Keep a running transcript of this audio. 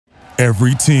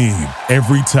Every team,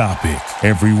 every topic,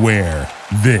 everywhere.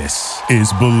 This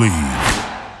is Believe.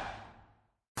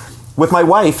 With my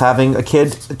wife, having a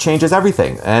kid changes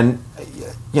everything. And,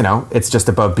 you know, it's just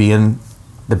about being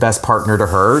the best partner to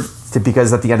her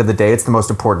because at the end of the day, it's the most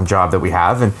important job that we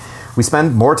have. And we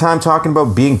spend more time talking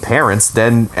about being parents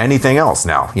than anything else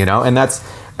now, you know, and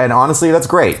honestly, that's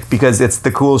great because it's the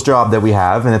coolest job that we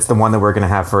have and it's the one that we're going to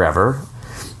have forever.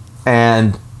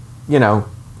 And, you know,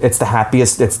 it's the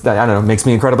happiest, makes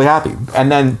me incredibly happy.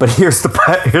 And then, but here's the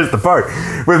part.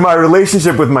 With my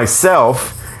relationship with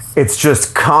myself, it's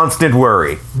just constant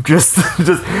worry. Just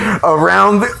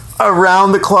around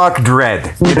the clock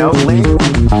dread, you know?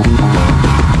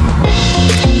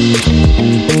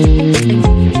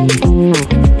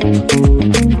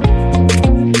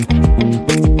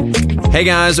 Hey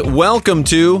guys, welcome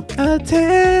to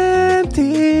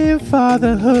Attentive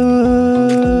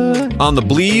Fatherhood on the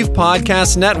Believe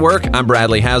Podcast Network. I'm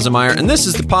Bradley Hasemeyer, and this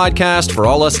is the podcast for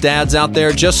all us dads out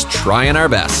there just trying our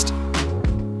best.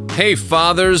 Hey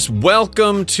fathers,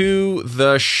 welcome to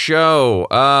the show.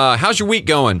 How's your week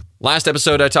going? Last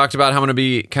episode, I talked about how I'm going to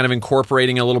be kind of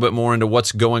incorporating a little bit more into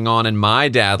what's going on in my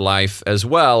dad life as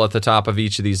well at the top of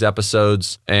each of these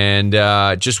episodes. And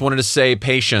just wanted to say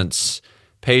patience.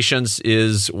 Patience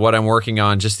is what I'm working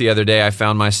on. Just the other day, I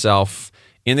found myself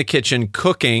in the kitchen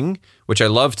cooking, which I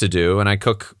love to do, and I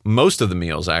cook most of the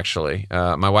meals, actually.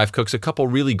 My wife cooks a couple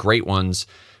really great ones,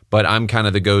 but I'm kind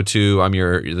of the go-to. I'm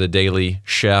the daily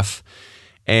chef.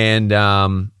 And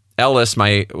Ellis,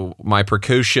 my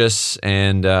precocious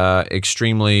and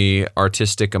extremely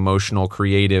artistic, emotional,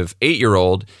 creative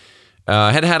 8-year-old,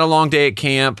 had a long day at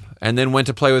camp and then went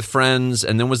to play with friends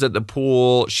and then was at the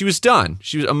pool. She was done.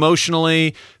 She was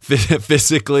emotionally,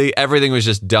 physically, everything was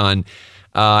just done.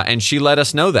 And she let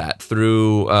us know that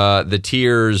through the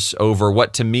tears over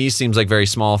what to me seems like very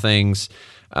small things,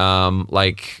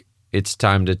 like it's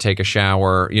time to take a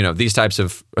shower, you know, these types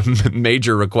of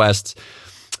major requests.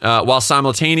 While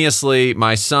simultaneously,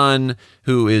 my son,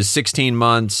 who is 16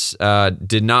 months,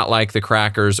 did not like the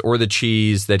crackers or the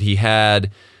cheese that he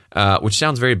had, which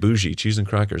sounds very bougie, cheese and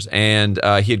crackers. And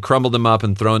he had crumbled them up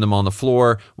and thrown them on the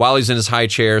floor while he's in his high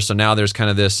chair. So now there's kind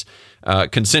of this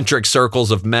concentric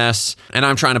circles of mess. And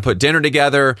I'm trying to put dinner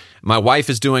together. My wife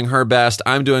is doing her best.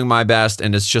 I'm doing my best.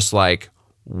 And it's just like,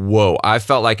 whoa, I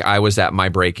felt like I was at my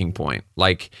breaking point.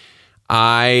 Like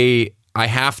I've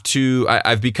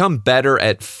become better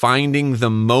at finding the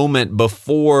moment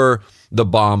before the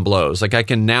bomb blows. Like I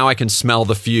can smell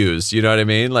the fuse. You know what I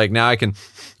mean? Like now I can,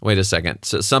 wait a second.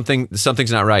 So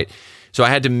something's not right. So I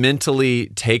had to mentally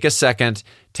take a second,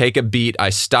 take a beat. I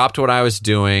stopped what I was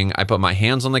doing. I put my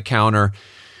hands on the counter.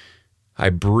 I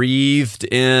breathed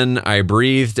in, I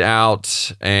breathed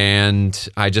out, and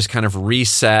I just kind of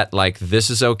reset, like, this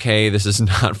is okay, this is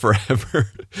not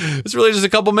forever. It's really just a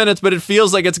couple minutes, but it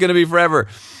feels like it's going to be forever.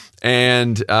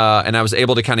 And I was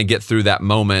able to kind of get through that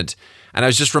moment. And I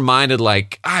was just reminded,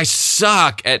 like, I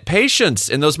suck at patience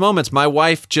in those moments. My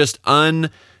wife just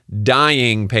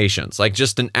undying patience, like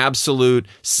just an absolute,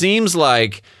 seems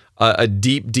like a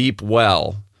deep, deep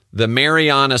well, the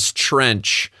Marianas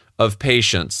Trench of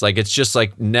patience. Like it's just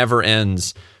like never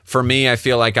ends. For me, I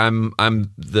feel like I'm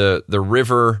the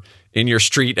river in your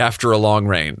street after a long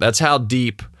rain. That's how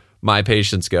deep my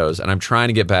patience goes, and I'm trying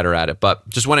to get better at it. But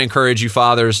just want to encourage you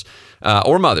fathers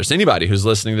or mothers, anybody who's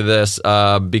listening to this,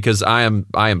 because I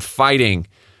am fighting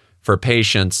for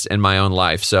patience in my own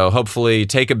life. So hopefully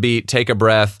take a beat, take a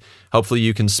breath. Hopefully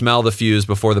you can smell the fuse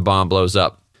before the bomb blows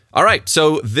up. All right,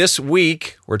 so this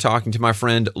week we're talking to my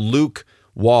friend Luke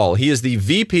Wall. He is the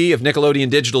VP of Nickelodeon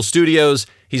Digital Studios.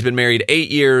 He's been married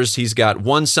 8 years. He's got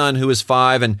one son who is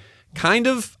 5 and kind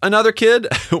of another kid,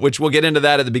 which we'll get into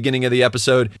that at the beginning of the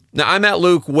episode. Now, I met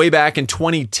Luke way back in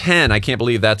 2010. I can't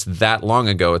believe that's that long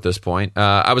ago at this point.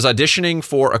 I was auditioning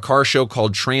for a car show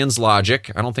called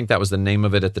Translogic. I don't think that was the name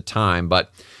of it at the time,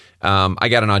 but I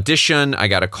got an audition, I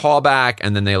got a call back,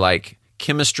 and then they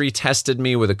chemistry tested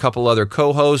me with a couple other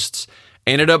co-hosts.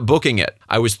 Ended up booking it.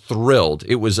 I was thrilled.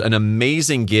 It was an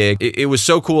amazing gig. It was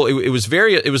so cool. It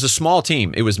was a small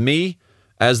team. It was me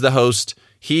as the host,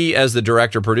 he as the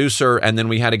director producer, and then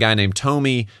we had a guy named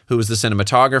Tommy who was the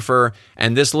cinematographer.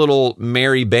 And this little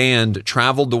merry band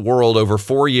traveled the world over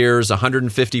 4 years,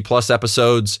 150 plus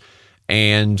episodes,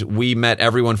 and we met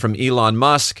everyone from Elon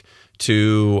Musk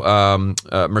to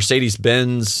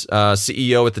Mercedes-Benz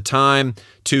CEO at the time,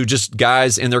 to just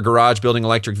guys in their garage building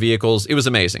electric vehicles. It was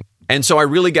amazing. And so I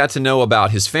really got to know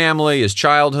about his family, his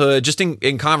childhood, just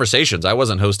in conversations. I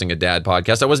wasn't hosting a dad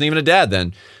podcast. I wasn't even a dad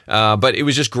then. But it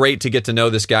was just great to get to know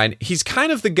this guy. And he's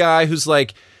kind of the guy who's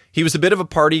like, he was a bit of a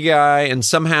party guy, and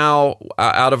somehow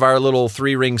out of our little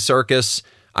 3-ring circus,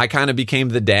 I kind of became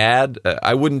the dad.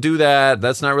 I wouldn't do that.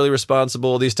 That's not really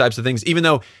responsible, these types of things, even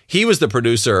though he was the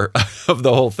producer of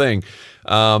the whole thing.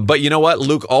 But you know what?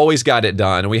 Luke always got it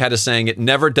done. And we had a saying, it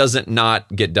never doesn't not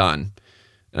get done.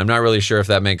 And I'm not really sure if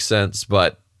that makes sense,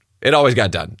 but it always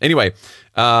got done. Anyway,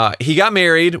 he got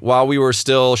married while we were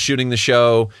still shooting the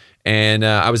show. And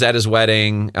I was at his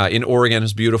wedding in Oregon. It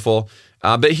was beautiful.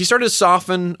 But he started to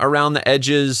soften around the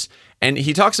edges. And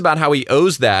he talks about how he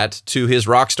owes that to his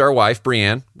rock star wife,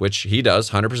 Brienne, which he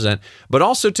does 100%, but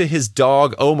also to his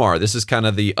dog, Omar. This is kind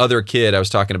of the other kid I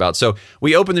was talking about. So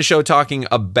we opened the show talking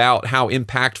about how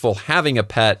impactful having a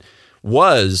pet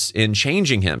was in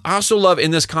changing him. I also love in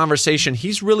this conversation,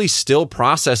 he's really still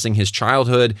processing his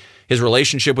childhood, his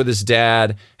relationship with his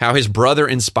dad, how his brother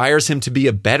inspires him to be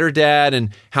a better dad, and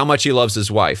how much he loves his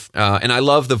wife. And I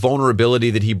love the vulnerability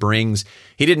that he brings.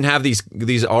 He didn't have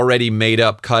these already made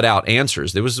up, cut out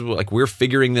answers. It was like we're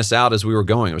figuring this out as we were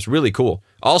going. It was really cool.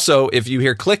 Also, if you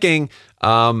hear clicking,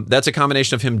 that's a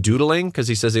combination of him doodling, because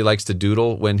he says he likes to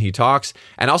doodle when he talks,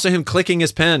 and also him clicking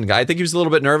his pen. I think he was a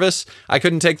little bit nervous. I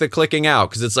couldn't take the clicking out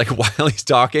because it's like while he's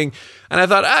talking, and I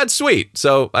thought, it's sweet.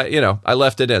 So, I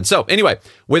left it in. So anyway,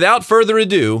 without further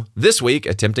ado, this week,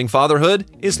 Attempting Fatherhood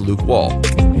is Luke Wall.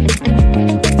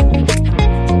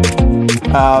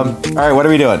 All right, what are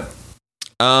we doing?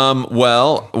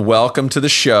 Well, welcome to the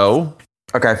show.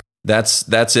 Okay. That's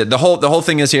it. The whole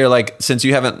thing is here, like, since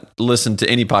you haven't listened to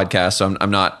any podcast, so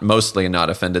I'm mostly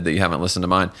not offended that you haven't listened to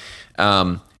mine.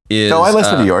 No, I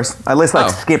listened to yours. I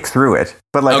skipped through it,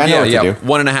 but I know what to do.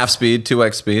 1.5 speed,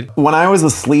 2x speed. When I was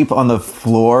asleep on the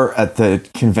floor at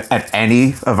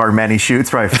any of our many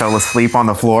shoots where I fell asleep on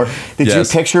the floor, did you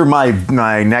picture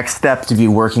my next step to be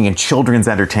working in children's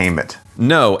entertainment?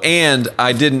 No, and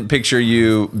I didn't picture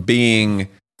you being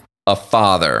a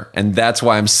father, and that's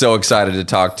why I'm so excited to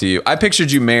talk to you. I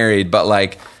pictured you married, but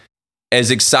like,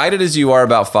 as excited as you are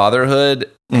about fatherhood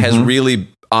has really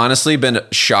honestly been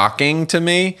shocking to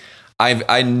me.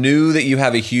 I knew that you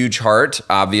have a huge heart,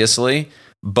 obviously,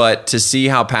 but to see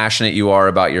how passionate you are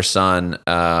about your son,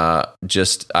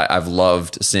 I've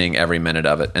loved seeing every minute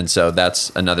of it. And so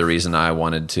that's another reason I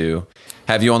wanted to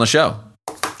have you on the show.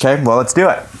 Okay, well, let's do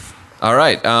it. All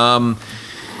right.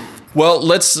 Well,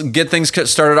 let's get things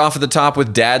started off at the top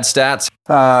with dad stats.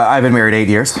 I've been married 8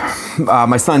 years.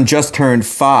 My son just turned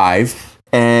 5,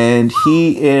 and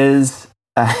he is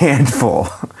a handful.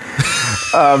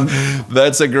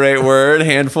 That's a great word,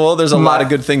 handful. There's a lot of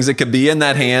good things that could be in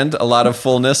that hand, a lot of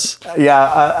fullness.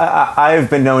 Yeah, I've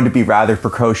been known to be rather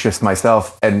precocious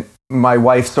myself, and my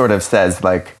wife sort of says,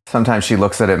 like, sometimes she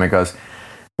looks at him and goes,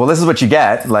 well, this is what you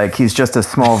get. Like, he's just a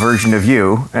small version of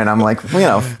you. And I'm like,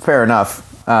 fair enough.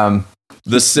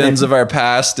 The sins of our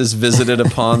past is visited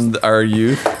upon our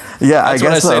youth. Yeah, that's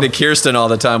what I say to Kirsten all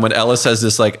the time when Ellis has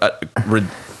this, like,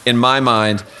 in my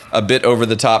mind, a bit over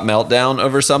the top meltdown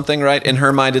over something, right? In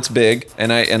her mind, it's big,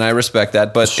 and I respect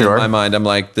that. But in my mind, I'm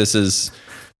like, it's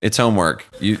homework.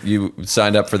 You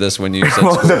signed up for this when you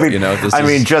said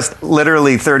school. Just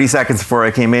literally 30 seconds before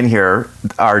I came in here,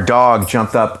 our dog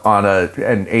jumped up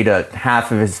and ate a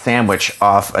half of his sandwich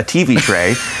off a TV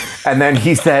tray. And then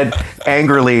he said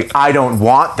angrily, I don't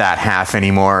want that half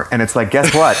anymore. And it's like,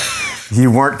 guess what?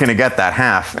 You weren't going to get that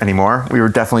half anymore. We were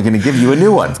definitely going to give you a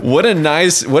new one. What a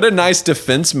nice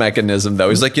defense mechanism, though.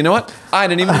 He's like, you know what? I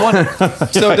didn't even want it,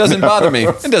 so it doesn't bother me.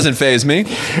 It doesn't faze me.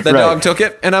 The dog took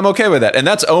it, and I'm okay with that. And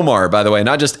that's Omar, by the way,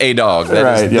 not just a dog.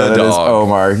 That is the dog. Is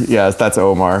Omar. Yes, that's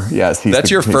Omar. Yes, that's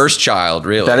your first child,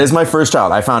 really. That is my first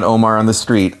child. I found Omar on the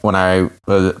street when I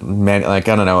was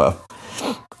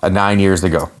 9 years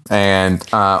ago, and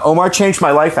Omar changed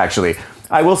my life. Actually,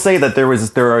 I will say that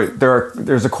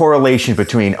there's a correlation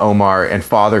between Omar and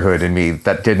fatherhood in me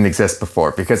that didn't exist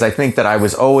before, because I think that I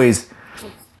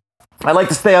like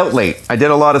to stay out late. I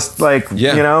did a lot of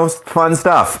fun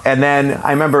stuff. And then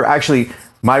I remember I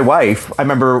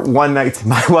remember one night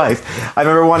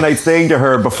saying to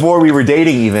her before we were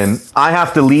dating even, I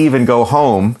have to leave and go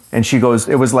home. And she goes,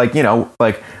 it was like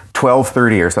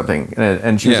 12:30 or something.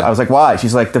 And I was like, why?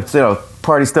 She's like, the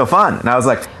party's still fun. And I was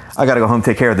like, I got to go home and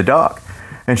take care of the dog.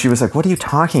 And she was like, what are you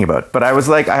talking about? But I was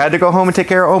like, I had to go home and take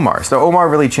care of Omar. So Omar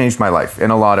really changed my life in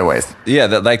a lot of ways. Yeah,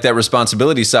 that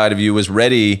responsibility side of you was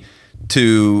ready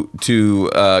to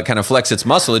kind of flex its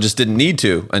muscle. It just didn't need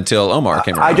to until Omar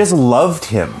came around. I just loved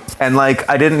him. And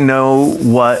I didn't know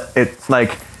what it,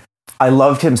 I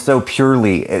loved him so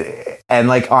purely. And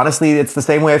like, honestly, it's the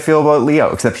same way I feel about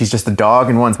Leo, except he's just a dog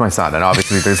and one's my son. And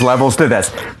obviously there's levels to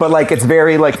this, but like, it's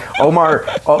very like Omar,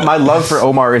 my love for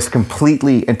Omar is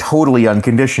completely and totally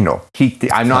unconditional.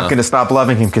 I'm not going to stop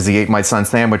loving him because he ate my son's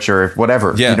sandwich or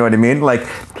whatever. Yeah. You know what I mean? Like,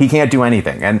 he can't do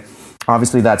anything. And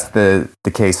obviously that's the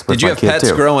case with Did you my have kid pets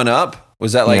too. growing up?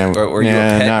 Was that like, or were you a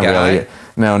pet not guy? Really.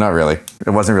 No, not really.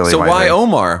 It wasn't really. So my why thing.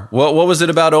 Omar? What was it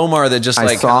about Omar that just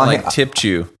like kind of like tipped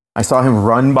you? I saw him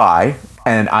run by,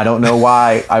 and I don't know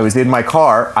why. I was in my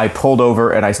car. I pulled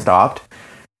over and I stopped,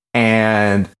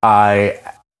 and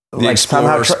The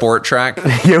Explorer Sport Track?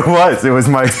 It was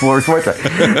my Explorer Sport Track.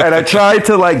 And I tried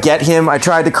to like get him, I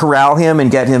tried to corral him and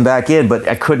get him back in, but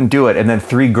I couldn't do it. And then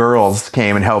 3 girls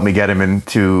came and helped me get him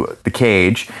into the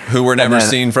cage. Who were never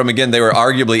seen from again. They were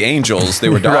arguably angels. They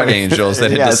were dog angels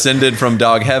that had descended from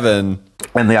dog heaven.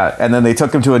 And then they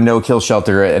took him to a no-kill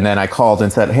shelter, and then I called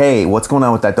and said, hey, what's going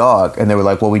on with that dog? And they were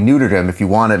like, well, we neutered him. If you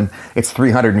want him, it's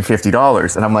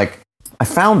 $350. And I'm like, I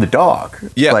found the dog.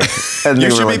 Yeah. Like, and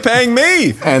you should be paying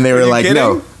me. And they were like, kidding?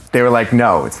 no. They were like,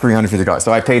 no, it's $350.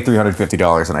 So I paid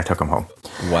 $350 and I took him home.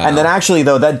 Wow. And then actually,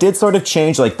 though, that did sort of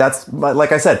change. Like, that's,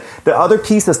 like I said, the other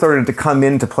pieces started to come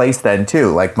into place then,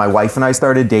 too. Like, my wife and I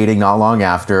started dating not long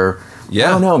after. Yeah.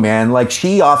 I don't know, man. Like,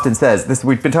 she often says, this.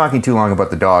 We've been talking too long about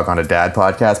the dog on a dad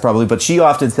podcast, probably, but she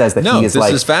often says that he is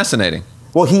like... this is fascinating.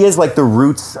 Well, he is like the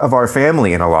roots of our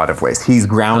family in a lot of ways. He's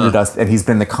grounded us, and he's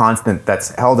been the constant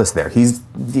that's held us there. He's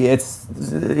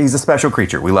a special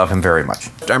creature. We love him very much.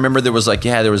 I remember there was like,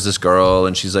 there was this girl,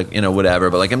 and she's like, whatever,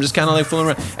 but like, I'm just kind of like fooling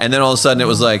around. And then all of a sudden it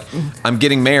was like, I'm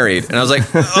getting married. And I was like,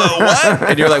 oh, what?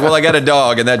 And you're like, well, I got a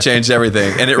dog, and that changed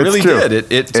everything. And it really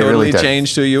did. It totally really did.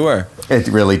 changed who you were. It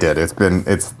really did. He's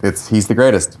the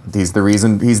greatest. He's the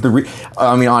reason,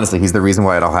 honestly, he's the reason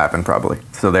why it all happened, probably.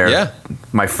 So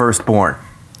my firstborn.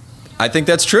 I think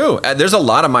that's true. There's a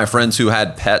lot of my friends who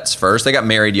had pets first. They got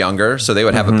married younger, so they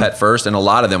would have a pet first. And a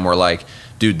lot of them were like,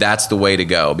 dude, that's the way to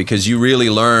go. Because you really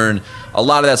learn a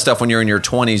lot of that stuff when you're in your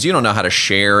 20s. You don't know how to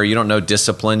share. You don't know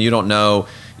discipline. You don't know,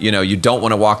 you don't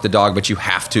want to walk the dog, but you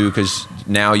have to because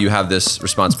now you have this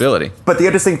responsibility. But the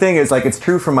interesting thing is, like, it's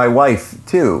true for my wife,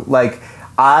 too. Like,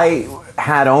 I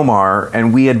had Omar,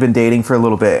 and we had been dating for a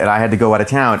little bit, and I had to go out of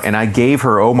town, and I gave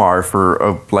her Omar for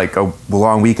a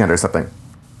long weekend or something.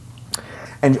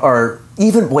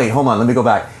 Wait, hold on, let me go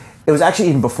back. It was actually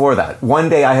even before that. One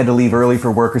day I had to leave early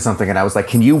for work or something, and I was like,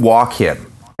 can you walk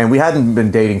him? And we hadn't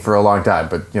been dating for a long time,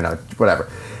 but, whatever.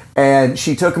 And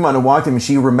she took him on and walked him, and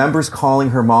she remembers calling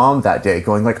her mom that day,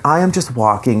 going like, I am just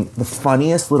walking the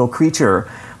funniest little creature.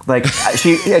 Like,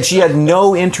 she had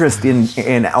no interest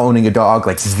in owning a dog,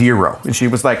 like zero. And she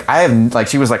was like,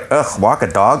 she was like, ugh, walk a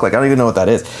dog? Like, I don't even know what that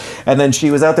is. And then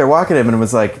she was out there walking him, and it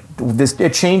was like,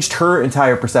 it changed her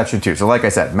entire perception too. So like I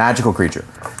said, magical creature.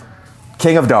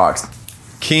 King of dogs.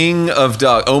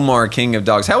 Omar, king of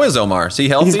dogs. How is Omar? Is he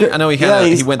healthy? I know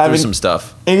he went through some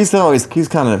stuff. He's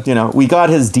kind of, we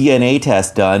got his DNA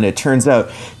test done. It turns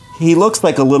out he looks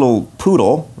like a little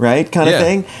poodle, right? Kind of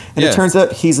thing. And it turns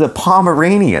out he's a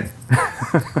Pomeranian.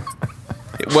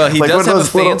 Well, he does have a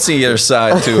fancier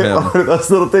side to him. One of those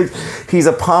little things. He's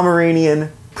a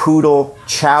Pomeranian, poodle,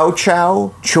 chow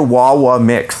chow, chihuahua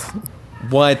mix.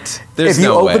 What? There's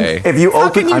no way. How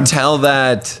can you tell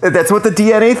that? That's what the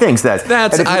DNA thing says.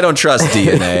 I don't trust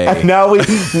DNA.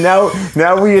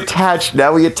 Now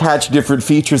we attach different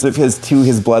features of his to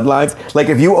his bloodlines. Like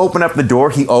if you open up the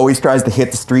door, he always tries to hit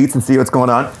the streets and see what's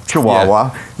going on. Chihuahua,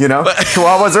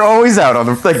 Chihuahuas are always out on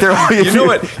them. Like they're always. You know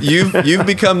what? You've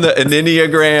become the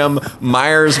Enneagram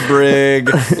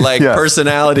Myers-Briggs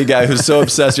personality guy who's so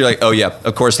obsessed. You're like, oh yeah,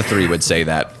 of course the 3 would say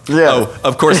that. Yeah. Oh,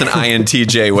 of course an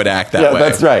INTJ would act that way.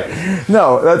 That's right.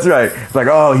 No, that's right. It's like,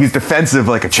 oh, he's defensive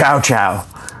like a chow chow.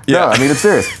 Yeah. No, I mean, it's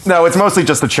serious. No, it's mostly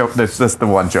just a joke. That's just the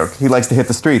one joke. He likes to hit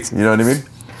the streets. You know what I mean?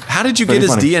 How did you get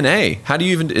his DNA? How do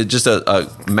you even, just a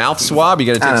mouth swab? You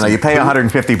got to take I don't know. You pay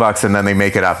 $150 and then they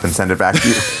make it up and send it back to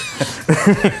you.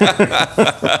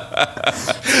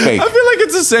 I feel like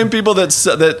it's the same people that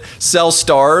sell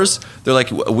stars. They're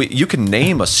like, you can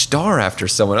name a star after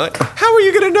someone. I'm like, how are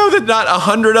you going to know that not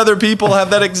 100 other people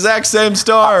have that exact same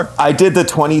star? I did the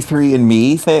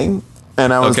 23andMe thing,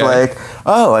 and I was like,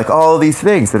 oh, like all of these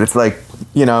things. And it's like,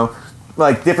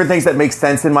 like different things that make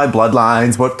sense in my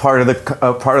bloodlines, what part of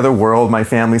the world my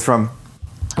family's from.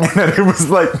 And then it was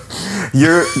like,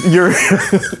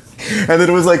 and then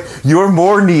it was like, you're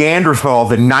more Neanderthal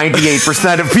than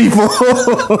 98% of people.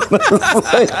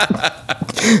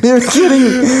 You're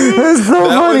kidding. That's so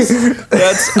funny.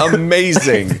 That's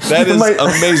amazing. That is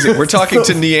amazing. We're talking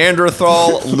to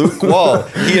Neanderthal Luke Wall.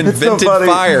 He invented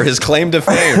fire, his claim to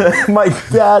fame. My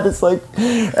dad is like,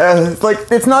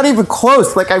 it's not even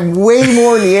close. Like, I'm way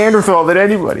more Neanderthal than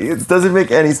anybody. It doesn't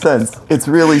make any sense. It's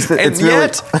really, and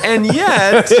yet, and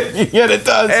yet it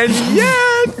does.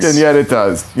 And yet it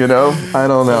does, you know? I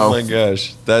don't know. Oh my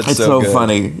gosh. It's so good.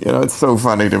 funny. You know, it's so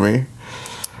funny to me.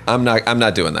 I'm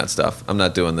not doing that stuff. I'm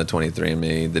not doing the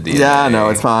 23andMe, the DNA. Yeah, no,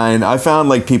 it's fine. I found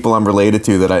like people I'm related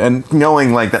to and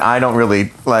knowing like that I don't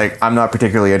really I'm not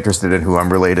particularly interested in who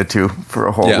I'm related to for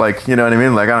a whole you know what I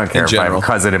mean? Like, I don't care if I have a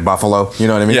cousin in Buffalo. You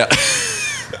know what I mean? Yeah.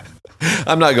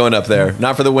 I'm not going up there.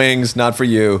 Not for the wings, not for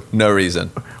you. No reason.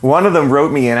 One of them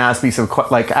wrote me and asked me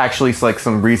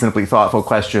some reasonably thoughtful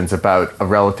questions about a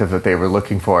relative that they were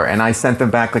looking for, and I sent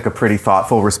them back like a pretty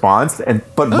thoughtful response,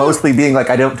 but mostly being like,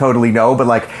 I don't totally know, but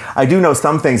like I do know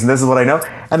some things, and this is what I know,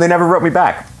 and they never wrote me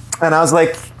back, and I was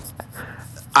like,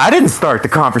 I didn't start the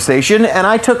conversation, and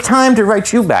I took time to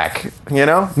write you back. You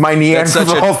know, my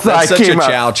Neanderthal side came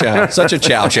up. Such a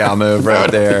chow move right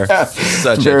there. Yeah,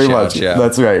 such very a much. chow.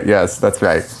 That's right. Yes, that's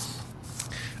right.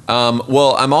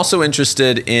 Well, I'm also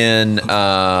interested in,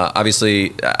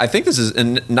 obviously, I think this is a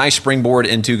nice springboard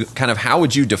into kind of how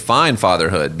would you define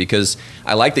fatherhood? Because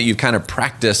I like that you've kind of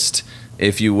practiced,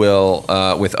 if you will,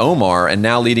 with Omar, and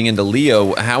now leading into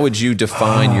Leo. How would you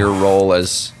define your role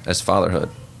as fatherhood?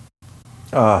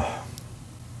 Well,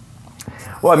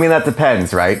 I mean, that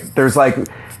depends, right? There's like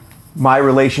my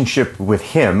relationship with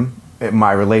him,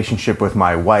 my relationship with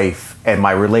my wife, and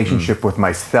my relationship with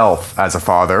myself as a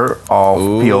father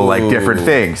all feel like different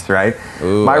things, right?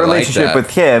 My relationship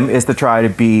with him is to try to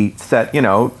be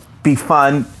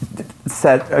fun,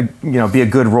 be a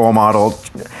good role model.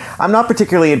 I'm not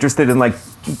particularly interested in like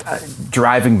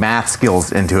driving math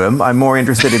skills into him. I'm more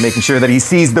interested in making sure that he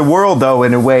sees the world, though,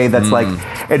 in a way that's like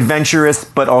adventurous,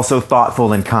 but also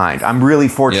thoughtful and kind. I'm really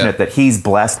fortunate that he's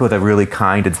blessed with a really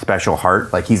kind and special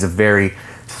heart. Like, he's a very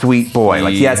sweet boy.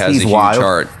 Like, yes, he's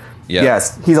wild. Yeah.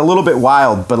 Yes, he's a little bit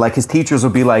wild, but like his teachers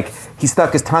would be like, he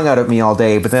stuck his tongue out at me all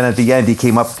day, but then at the end he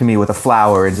came up to me with a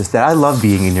flower and just said, "I love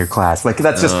being in your class." Like,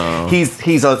 that's just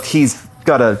he's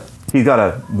got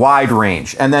a wide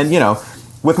range. And then, you know,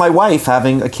 with my wife,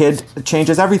 having a kid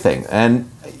changes everything.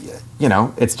 And, you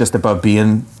know, it's just about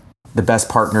being the best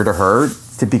partner to her,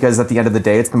 because at the end of the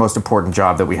day, it's the most important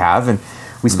job that we have. And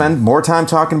we spend more time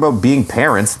talking about being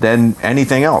parents than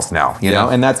anything else now, you know?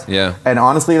 And and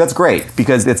honestly, that's great,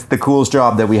 because it's the coolest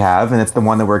job that we have, and it's the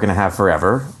one that we're going to have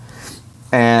forever.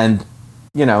 And,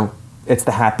 you know, it's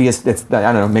the happiest, I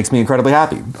don't know, it makes me incredibly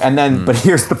happy. And then, but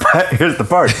here's the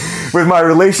part. With my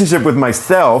relationship with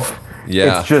myself,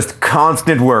 it's just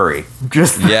constant worry,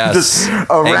 just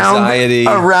anxiety,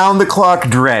 around the clock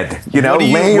dread. You know,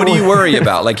 what do you worry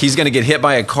about? Like, he's going to get hit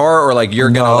by a car, or like you're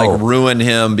going to like ruin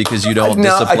him because you don't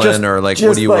discipline, or like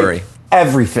what do you worry?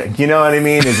 Everything. You know what I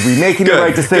mean? Is we making the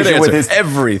right decision with his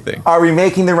everything? Are we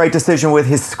making the right decision with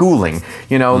his schooling?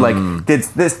 You know, like did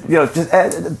this? You know, just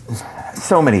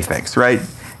so many things, right?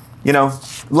 You know,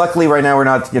 luckily right now we're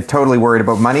not totally worried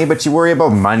about money, but you worry about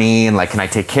money and like, can I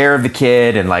take care of the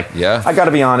kid? And like, I got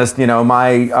to be honest, you know,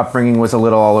 my upbringing was a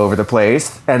little all over the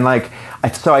place. And like,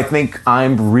 so I think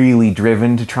I'm really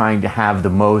driven to trying to have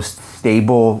the most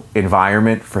stable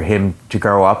environment for him to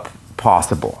grow up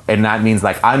possible. And that means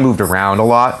like I moved around a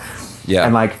lot. Yeah.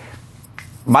 And like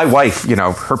my wife, you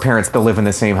know, her parents still live in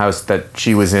the same house that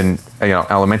she was in, you know,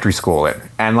 elementary school in.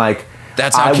 And like,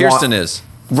 that's how Kirsten is.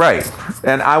 Right.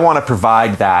 And I want to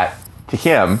provide that to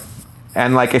him.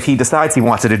 And like, if he decides he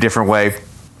wants it a different way,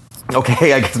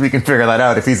 okay, I guess we can figure that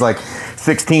out. If he's like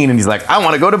 16 and he's like, I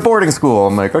want to go to boarding school,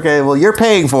 I'm like, okay, well, you're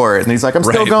paying for it. And he's like, I'm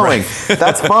still going.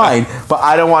 That's fine. But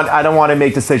I don't want to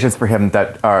make decisions for him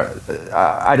that are,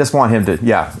 I just want him to,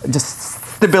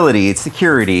 just stability,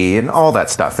 security, and all that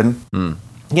stuff. And,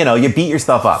 you know, you beat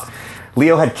yourself up.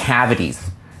 Leo had cavities.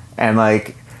 And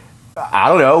like, I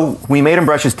don't know, we made him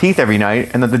brush his teeth every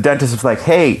night, and then the dentist was like,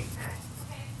 hey,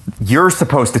 you're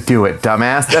supposed to do it,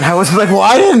 dumbass. And I was like, well,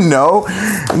 I didn't know.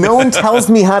 No one tells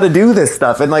me how to do this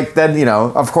stuff. And like, then, you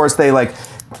know, of course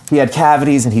he had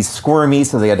cavities and he's squirmy,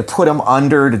 so they had to put him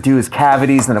under to do his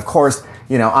cavities. And of course,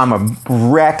 you know, I'm a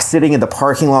wreck sitting in the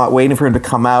parking lot waiting for him to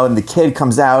come out, and the kid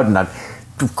comes out and I'm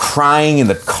crying in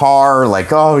the car,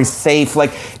 like, oh, he's safe.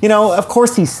 Like, you know, of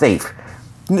course he's safe.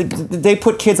 They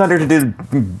put kids under to do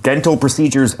dental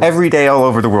procedures every day all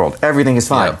over the world. Everything is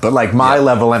fine. But like my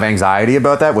level of anxiety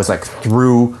about that was like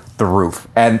through the roof.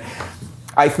 And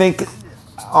I think,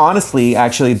 honestly,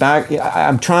 actually,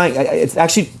 I'm trying, it's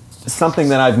actually something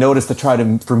that I've noticed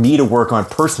for me to work on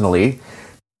personally,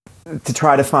 to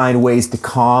try to find ways to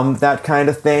calm that kind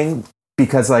of thing,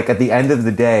 because like at the end of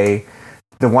the day,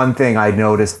 the one thing I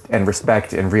noticed and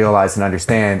respect and realize and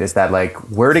understand is that like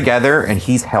we're together and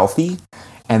he's healthy,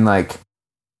 and like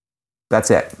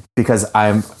that's it. Because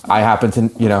I happen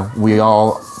to, you know,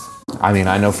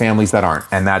 I know families that aren't,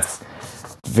 and that's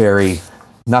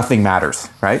nothing matters,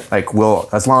 right? Like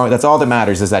that's all that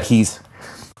matters is that he's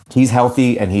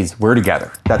healthy and we're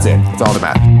together. That's it. That's all that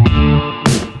matters.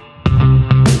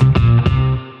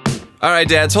 All right,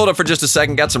 dads, hold up for just a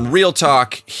second. Got some real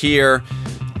talk here.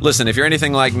 Listen, if you're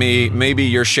anything like me, maybe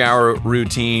your shower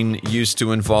routine used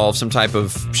to involve some type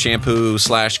of shampoo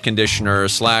 / conditioner /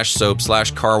 soap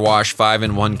 / car wash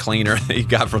 5-in-1 cleaner that you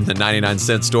got from the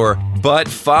 99-cent store. But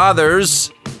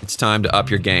fathers, it's time to up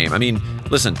your game. I mean,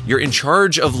 listen, you're in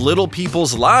charge of little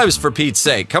people's lives, for Pete's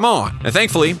sake. Come on. And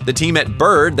thankfully, the team at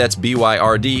Byrd, that's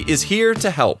BYRD, is here to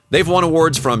help. They've won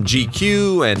awards from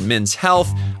GQ and Men's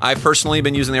Health. I've personally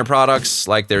been using their products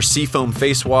like their Seafoam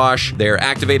face wash, their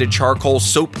activated charcoal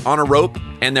soap on a rope,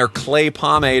 and their clay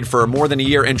pomade for more than a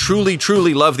year, and truly,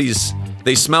 truly love these.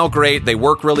 They smell great, they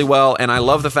work really well, and I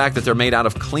love the fact that they're made out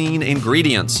of clean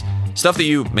ingredients. Stuff that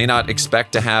you may not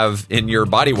expect to have in your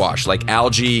body wash, like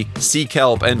algae, sea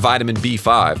kelp, and vitamin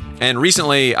B5. And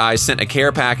recently, I sent a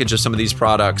care package of some of these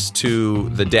products to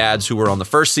the dads who were on the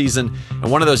first season,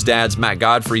 and one of those dads, Matt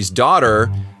Godfrey's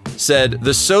daughter, said,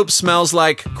 "The soap smells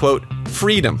like, quote,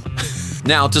 freedom."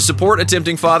 Now, to support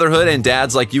attempting fatherhood and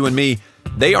dads like you and me,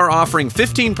 they are offering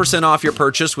 15% off your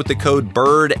purchase with the code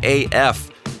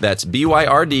BYRDAF. That's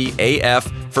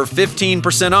BYRDAF for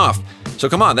 15% off. So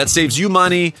come on, that saves you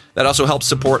money. That also helps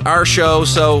support our show.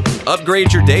 So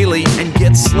upgrade your daily and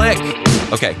get slick.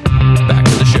 Okay, back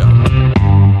to the show.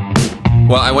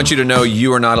 Well, I want you to know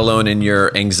you are not alone in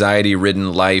your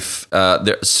anxiety-ridden life. There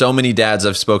are so many dads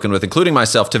I've spoken with, including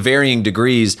myself, to varying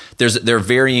degrees. There are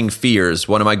varying fears.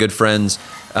 One of my good friends,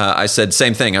 I said,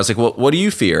 same thing. I was like, well, what do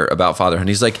you fear about fatherhood? And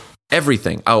he's like,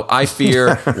 everything. Oh, I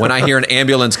fear when I hear an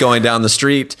ambulance going down the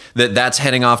street that's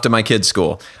heading off to my kid's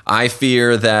school. I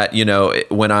fear that,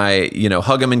 when I,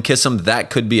 hug them and kiss them, that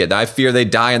could be it. I fear they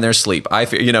die in their sleep. I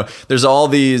fear, there's all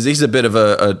these, he's a bit of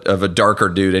a darker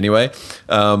dude anyway.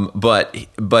 But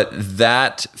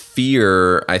that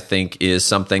fear, I think, is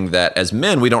something that as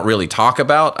men, we don't really talk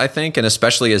about, I think. And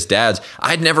especially as dads,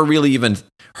 I'd never really even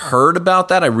heard about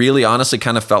that. I really honestly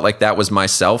kind of felt like that was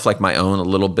myself, like my own a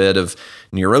little bit of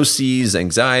neuroses,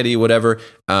 anxiety, whatever.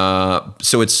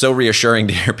 So it's so reassuring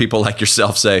to hear people like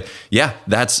yourself say, yeah,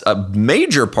 that's a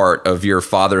major part of your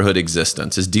fatherhood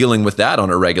existence, is dealing with that on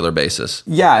a regular basis.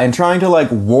 Yeah, and trying to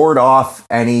ward off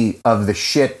any of the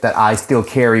shit that I still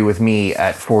carry with me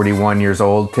at 41 years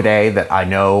old today that I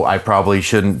know I probably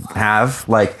shouldn't have.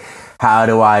 How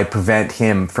do I prevent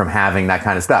him from having that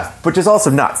kind of stuff? Which is also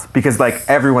nuts, because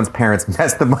everyone's parents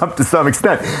mess them up to some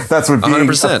extent. That's what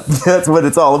 100%. That's what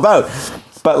it's all about.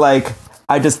 But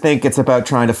I just think it's about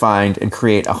trying to find and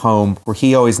create a home where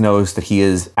he always knows that he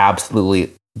is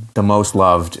absolutely the most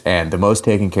loved and the most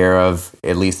taken care of,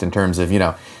 at least in terms of,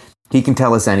 he can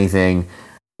tell us anything.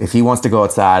 If he wants to go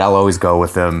outside, I'll always go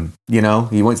with him. He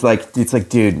wants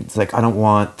dude, I don't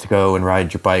want to go and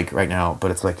ride your bike right now.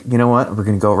 But it's you know what? We're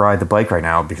going to go ride the bike right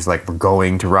now because we're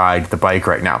going to ride the bike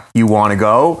right now. You want to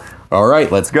go? All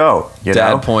right, let's go.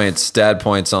 Dad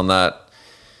points on that.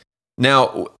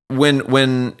 Now,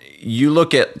 when you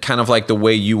look at kind of the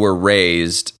way you were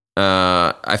raised,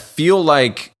 I feel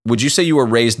would you say you were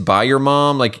raised by your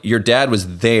mom? Your dad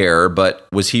was there, but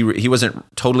he wasn't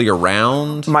totally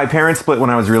around? My parents split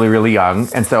when I was really, really young.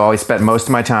 And so I always spent most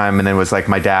of my time, and then was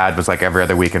my dad was every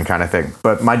other weekend kind of thing.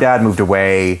 But my dad moved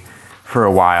away for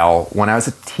a while when I was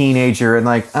a teenager, and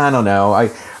I don't know,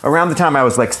 around the time I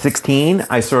was 16,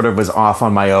 I sort of was off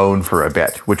on my own for a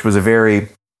bit, which was a very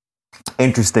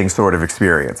interesting sort of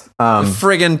experience.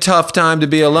 Friggin' tough time to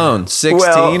be alone. 16?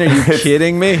 Are you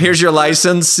kidding me? Here's your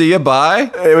license. See ya. Bye.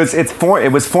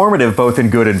 It was formative both in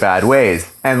good and bad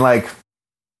ways. And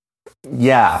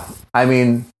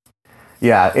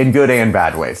in good and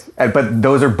bad ways. But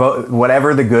those are both,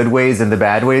 whatever the good ways and the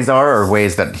bad ways are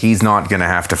ways that he's not going to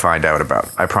have to find out about.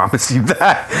 I promise you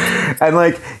that. And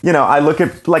I look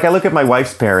at my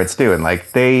wife's parents too, and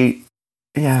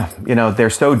they're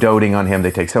so doting on him.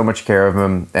 They take so much care of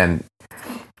him. And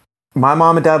my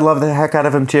mom and dad love the heck out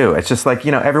of him too. It's just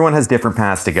everyone has different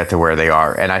paths to get to where they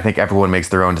are. And I think everyone makes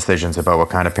their own decisions about what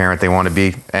kind of parent they want to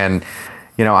be. And,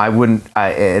 I wouldn't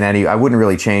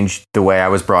really change the way I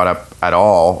was brought up at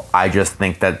all. I just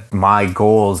think that my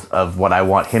goals of what I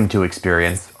want him to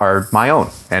experience are my own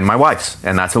and my wife's.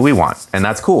 And that's what we want. And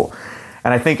that's cool.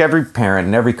 And I think every parent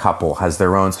and every couple has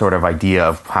their own sort of idea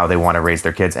of how they want to raise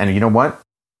their kids. And you know what?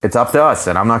 it's up to us,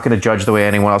 and I'm not going to judge the way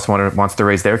anyone else wants to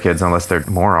raise their kids unless they're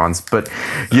morons. But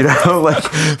like,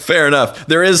 fair enough.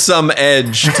 There is some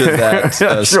edge to that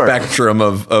Sure. spectrum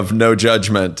of no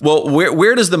judgment. Well,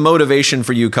 where does the motivation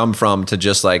for you come from to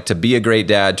just like to be a great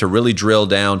dad, to really drill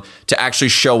down, to actually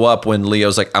show up when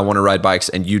Leo's like, I want to ride bikes,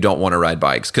 and you don't want to ride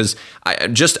bikes? Because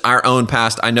just our own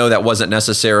past, I know that wasn't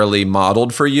necessarily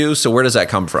modeled for you. So where does that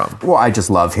come from? well, I just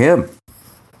love him.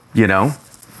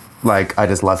 Like I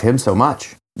just love him so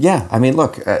much. Yeah, I mean,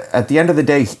 look, at the end of the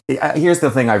day, here's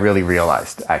the thing I really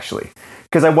realized, actually.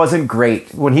 Because I wasn't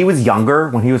great. When he was younger,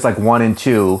 when he was like 1 and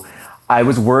 2, I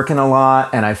was working a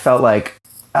lot, and I felt like,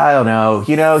 I don't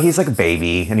know, he's like a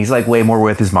baby, and he's like way more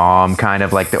with his mom, kind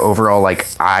of like the overall, like,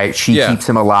 she keeps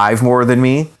him alive more than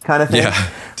me kind of thing. Yeah,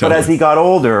 But totally. as he got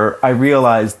older, I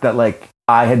realized that, like,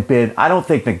 I had been, I don't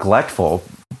think neglectful,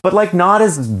 but like not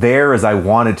as there as I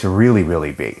wanted to really,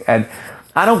 really be. And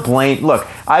I don't blame. Look,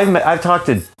 I've talked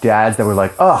to dads that were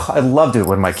like, "Oh, I loved it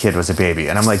when my kid was a baby,"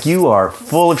 and I'm like, "You are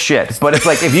full of shit." But it's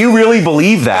like, if you really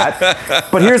believe that.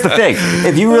 But here's the thing: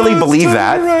 if you really believe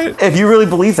that,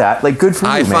 like, good for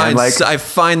you, man. Like, I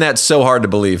find that so hard to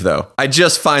believe, though. I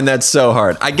just find that so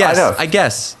hard. I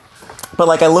guess. But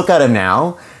like, I look at him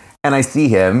now, and I see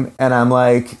him, and I'm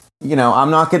like,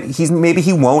 I'm not gonna. Maybe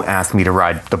he won't ask me to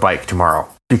ride the bike tomorrow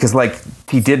because, like,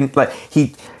 he didn't like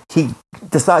he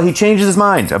changes his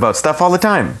mind about stuff all the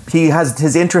time.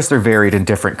 His interests are varied and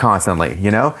different constantly,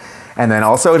 And then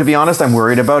also, to be honest, I'm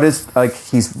worried about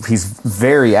he's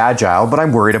very agile, but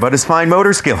I'm worried about his fine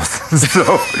motor skills.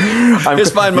 So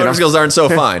his fine motor skills aren't so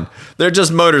fine. They're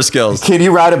just motor skills. Can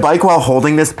you ride a bike while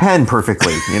holding this pen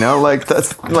perfectly? Like,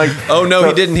 that's like. Oh no,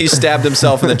 he didn't. He stabbed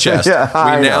himself in the chest. We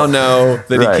now know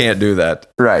that he can't do that.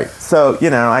 Right. So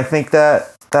I think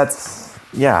that's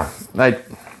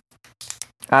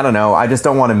I don't know. I just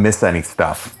don't want to miss any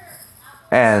stuff.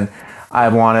 And I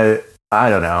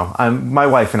don't know. My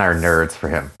wife and I are nerds for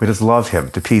him. We just love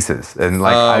him to pieces. And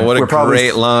like, what a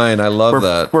great line. I love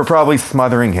that. We're probably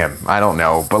smothering him. I don't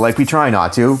know. But like, we try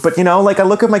not to. But like, I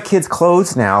look at my kid's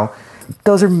clothes now.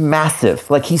 Those are massive.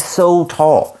 Like, he's so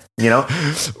tall.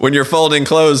 When you're folding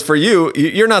clothes for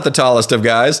you're not the tallest of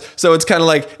guys. So it's kind of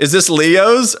like, is this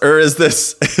Leo's or is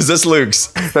this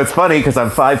Luke's? That's funny because I'm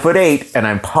 5'8" and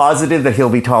I'm positive that he'll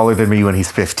be taller than me when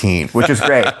he's 15, which is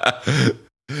great.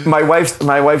 My wife's got,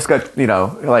 my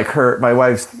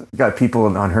wife's got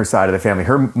people on her side of the family.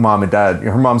 Her mom and dad,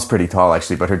 her mom's pretty tall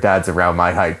actually, but her dad's around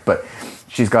my height. But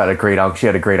she's got a great uncle. She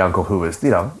had a great uncle who was,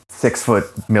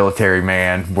 6-foot military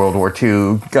man, World War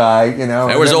II guy,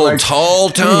 That was old tall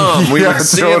Tom. We would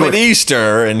see him at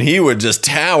Easter, and he would just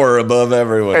tower above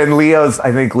everyone. And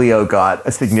I think Leo got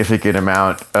a significant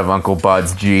amount of Uncle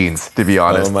Bud's genes, to be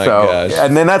honest. Oh my gosh.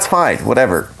 And then that's fine.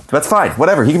 Whatever. That's fine.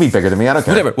 Whatever. He can be bigger than me. I don't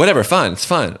care. Whatever. Fine. It's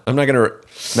fine. I'm not going to...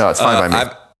 No, it's fine by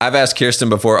me. I've asked Kirsten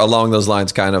before along those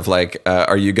lines, kind of like,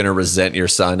 are you going to resent your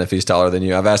son if he's taller than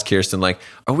you? I've asked Kirsten, like,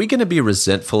 are we going to be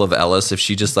resentful of Ellis if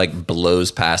she just like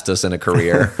blows past us in a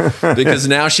career? Because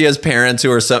now she has parents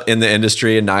who are in the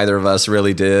industry and neither of us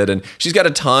really did. And she's got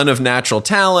a ton of natural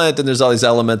talent and there's all these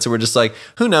elements. And we're just like,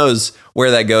 who knows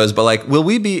where that goes? But like, will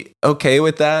we be okay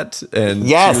with that? And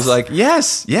yes. She was like,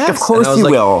 yes. Of course you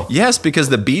will. Yes, because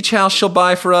the beach house she'll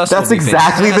buy for us. That's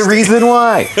exactly the reason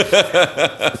why.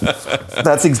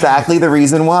 That's exactly the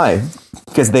reason why.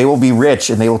 Because they will be rich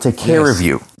and they will take care of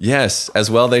you. Yes, as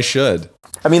well they should.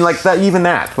 I mean, like that. Even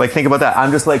that. Like, think about that.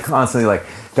 I'm just like constantly like,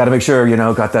 got to make sure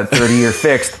got that 30-year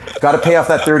fixed. Got to pay off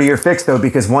that 30-year fixed though,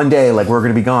 because one day like we're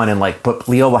gonna be gone and like, but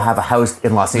Leo will have a house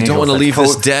in Los Angeles. We don't want to leave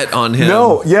this debt on him.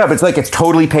 No, yeah, but it's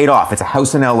totally paid off. It's a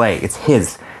house in LA. It's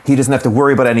his. He doesn't have to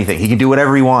worry about anything. He can do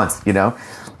whatever he wants.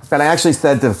 And I actually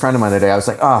said to a friend of mine the other day, I was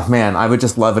like, oh man, I would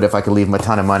just love it if I could leave him a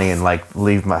ton of money and like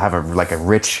have a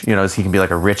rich, so he can be like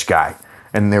a rich guy.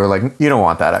 And they were like, you don't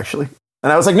want that actually.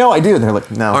 And I was like, no, I do. And they're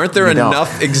like, no. Aren't there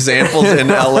enough examples in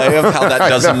LA of how that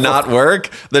does not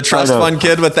work? The trust fund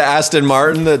kid with the Aston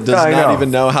Martin that does not even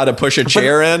know how to push a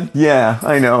chair in? Yeah,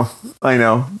 I know.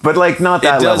 But like not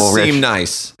that level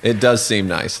rich. It does seem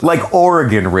nice. Like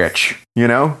Oregon rich,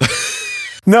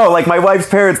 No, like my wife's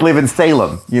parents live in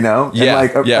Salem, Yeah,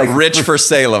 and rich for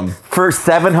Salem. For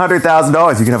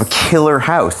 $700,000, you can have a killer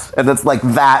house. And that's like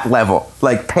that level.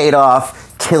 Like paid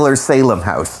off, killer Salem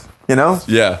house,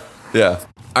 Yeah. Yeah.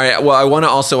 All right. Well, I want to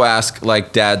also ask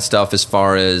like dad stuff as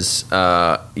far as,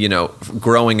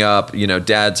 growing up,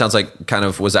 dad sounds like kind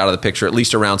of was out of the picture, at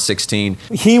least around 16.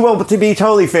 To be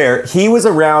totally fair, he was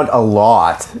around a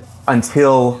lot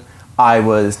until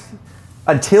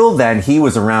then he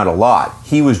was around a lot.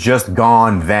 He was just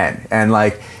gone then. And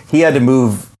like he had to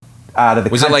move out of the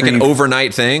Was country. it like an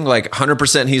overnight thing? Like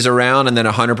 100% he's around and then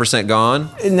 100% gone?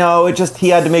 No, he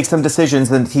had to make some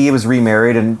decisions, and he was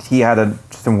remarried, and he had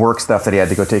some work stuff that he had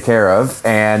to go take care of,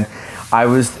 and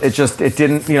it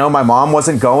didn't, my mom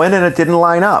wasn't going, and it didn't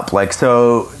line up. Like,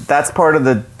 so that's one of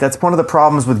the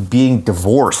problems with being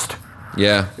divorced.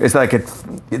 Yeah. It's like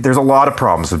there's a lot of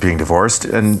problems with being divorced,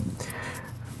 and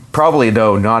probably,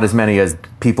 though, not as many as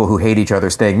people who hate each other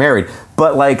staying married.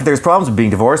 But like, there's problems with being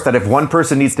divorced that if one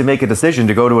person needs to make a decision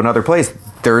to go to another place,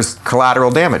 there's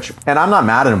collateral damage. And I'm not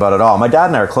mad at him about it all. My dad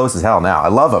and I are close as hell now. I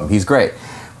love him. He's great.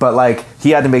 But like,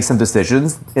 he had to make some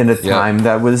decisions in a time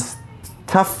that was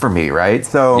tough for me, right?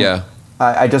 So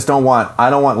I don't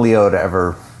want Leo to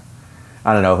ever,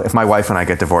 I don't know, if my wife and I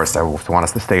get divorced, I want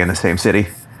us to stay in the same city.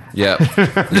 Yeah.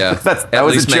 That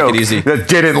was a joke. Make it easy. That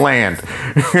didn't land.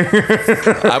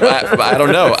 I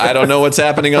don't know. I don't know what's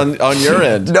happening on your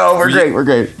end. No, we're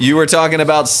great. You were talking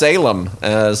about Salem,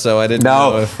 so I didn't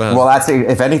know if... Well, that's,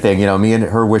 if anything, me and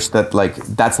her wish that, like,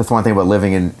 that's the one thing about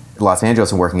living in Los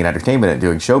Angeles and working in entertainment and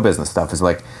doing show business stuff is,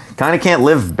 like, kind of can't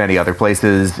live many other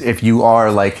places if you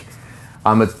are, like,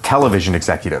 I'm a television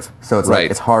executive. So it's like,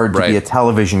 it's hard to be a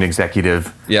television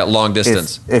executive. Yeah, long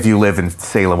distance. If you live in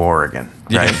Salem, Oregon,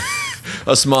 right?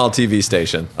 A small TV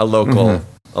station, a little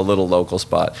local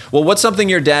spot. Well, what's something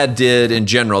your dad did in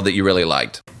general that you really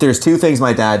liked? There's two things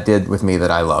my dad did with me that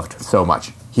I loved so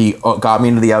much. He got me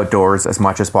into the outdoors as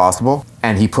much as possible,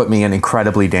 and he put me in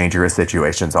incredibly dangerous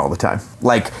situations all the time.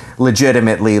 Like,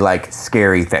 legitimately, like,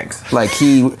 scary things. Like,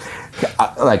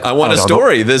 I want a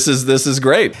story. This is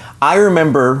great. I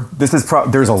remember,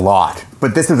 there's a lot,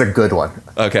 but this is a good one.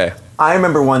 Okay. I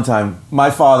remember one time, my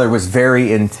father was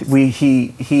very into, we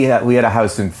had a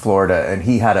house in Florida, and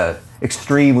he had a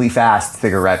extremely fast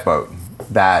cigarette boat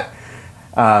that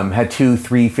had two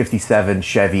 357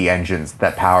 Chevy engines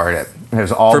that powered it. It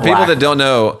was all For black. people that don't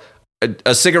know,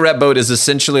 a cigarette boat is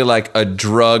essentially like a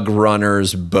drug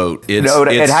runner's boat. It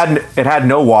had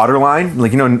no water line.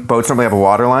 Like, boats normally have a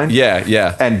water line.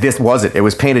 Yeah. And this wasn't. It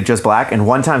was painted just black. And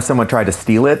one time someone tried to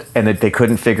steal it, and they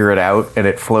couldn't figure it out, and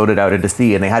it floated out into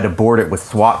sea, and they had to board it with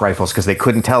SWAT rifles because they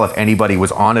couldn't tell if anybody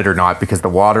was on it or not because there's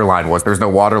no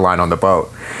water line on the boat.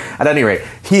 At any rate,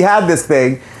 he had this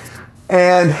thing,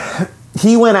 and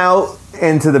he went out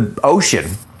into the ocean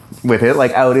with it, like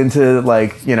out into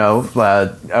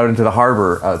out into the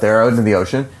harbor out there, out into the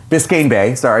ocean. Biscayne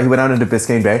Bay, sorry. He went out into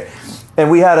Biscayne Bay.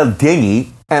 And we had a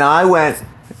dinghy, and I went...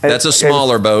 That's a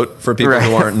smaller boat for people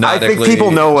who aren't nautically I think people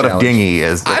know what a dinghy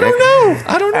is. Okay? I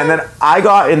don't know. And then I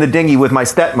got in the dinghy with my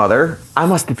stepmother. I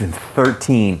must have been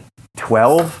 13,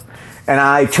 12. And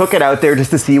I took it out there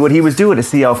just to see what he was doing, to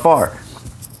see how far.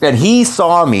 And he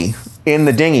saw me in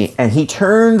the dinghy, and he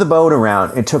turned the boat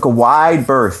around and took a wide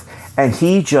berth, and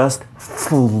he just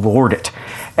floored it.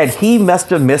 And he must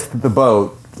have missed the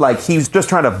boat. Like, he was just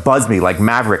trying to buzz me like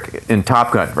Maverick in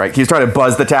Top Gun, right? He was trying to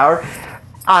buzz the tower.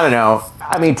 I don't know.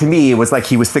 I mean, to me, it was like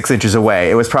he was 6 inches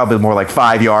away. It was probably more like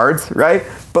 5 yards, right?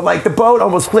 But like, the boat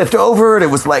almost flipped over, and it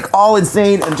was like all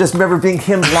insane. And just remember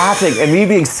him laughing and me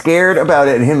being scared about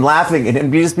it, and him laughing and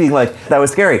him just being like, that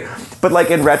was scary. But like,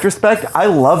 in retrospect, I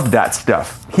loved that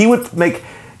stuff. He would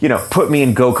put me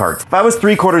in go-karts. If I was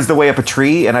 3/4 the way up a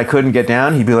tree and I couldn't get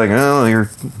down, he'd be like, oh,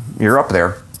 you're up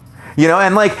there.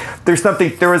 And like, there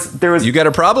was... You got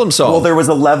a problem solved. Well, there was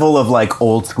a level of like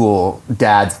old school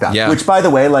dad stuff, which, by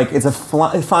the way, like, it's a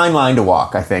fine line to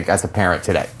walk, I think, as a parent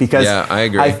today. Because I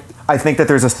agree. I think that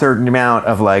there's a certain amount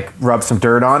of like, rub some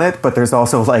dirt on it, but there's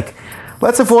also like,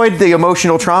 let's avoid the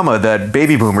emotional trauma that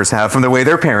baby boomers have from the way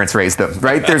their parents raised them,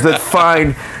 right? There's a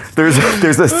fine... There's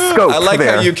a scope. I like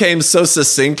there. how you came so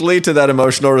succinctly to that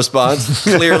emotional response.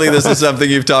 Clearly, this is something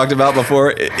you've talked about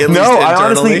before, at least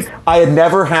internally. I had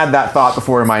never had that thought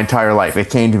before in my entire life. It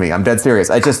came to me. I'm dead serious.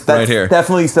 That's right here.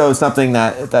 Definitely something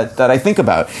that I think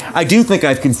about. I do think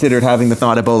I've considered having the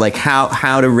thought about like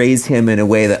how to raise him in a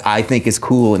way that I think is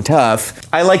cool and tough.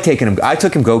 I like taking him. I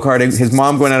took him go-karting. His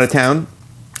mom went out of town,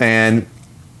 and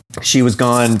she was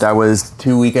gone. That was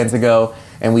 2 weekends ago,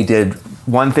 and we did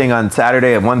one thing on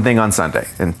Saturday and one thing on Sunday.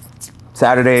 And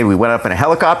Saturday we went up in a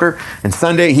helicopter, and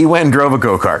Sunday he went and drove a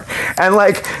go-kart. And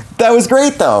like, that was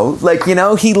great though. Like,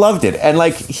 he loved it. And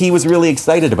like, he was really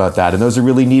excited about that. And those are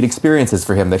really neat experiences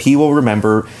for him that he will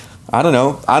remember. I don't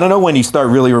know when you start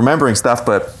really remembering stuff,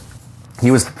 but he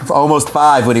was almost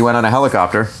 5 when he went on a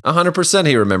helicopter. 100%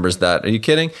 he remembers that. Are you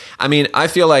kidding? I mean, I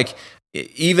feel like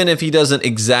even if he doesn't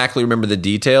exactly remember the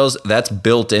details, that's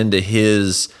built into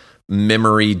his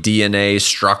memory DNA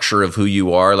structure of who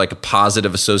you are, like a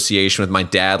positive association with my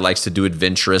dad likes to do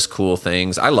adventurous, cool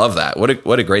things. I love that.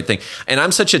 What a great thing. And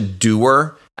I'm such a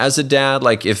doer as a dad?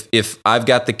 Like if I've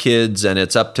got the kids and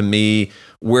it's up to me,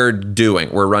 we're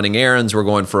running errands, we're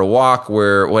going for a walk,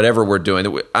 whatever we're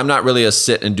doing. I'm not really a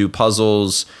sit and do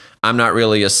puzzles. I'm not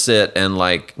really a sit and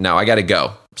like, no, I got to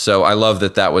go. So I love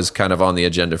that was kind of on the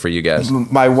agenda for you guys.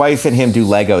 My wife and him do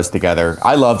Legos together.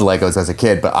 I loved Legos as a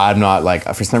kid, but I'm not like,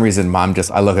 for some reason, I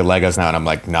look at Legos now and I'm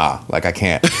like, nah, like I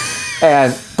can't.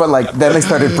 But like then they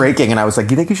started breaking and I was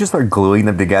like, you think you should start gluing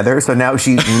them together? So now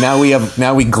we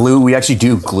actually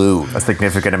do glue a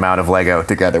significant amount of Lego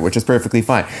together, which is perfectly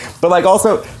fine. But like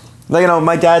also, you know,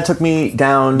 my dad took me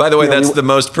down. By the way, that's the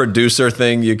most producer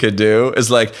thing you could do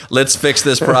is like, let's fix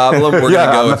this problem. We're going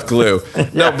to go with glue.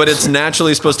 No, but it's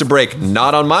naturally supposed to break.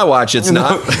 Not on my watch. It's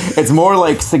not. It's more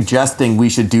like suggesting we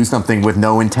should do something with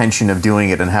no intention of doing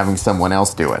it and having someone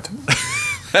else do it.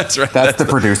 That's right. That's the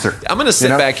producer. I'm going to sit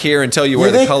back here and tell you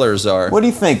where the colors are. What do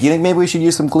you think? You think maybe we should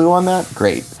use some glue on that?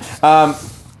 Great.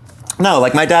 No,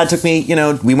 like my dad took me, you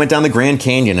know, we went down the Grand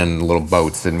Canyon in little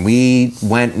boats and we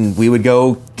would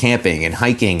go camping and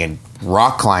hiking and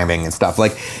rock climbing and stuff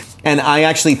and I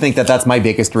actually think that's my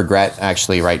biggest regret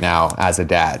actually right now as a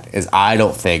dad is I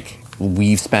don't think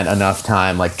we've spent enough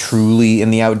time like truly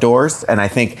in the outdoors. And I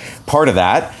think part of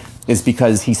that is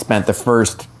because he spent the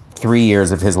first 3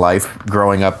 years of his life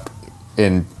growing up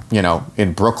in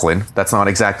Brooklyn. That's not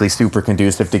exactly super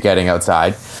conducive to getting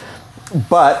outside.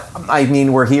 But I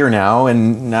mean, we're here now,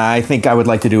 and I think I would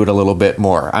like to do it a little bit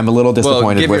more. I'm a little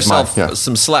disappointed give yourself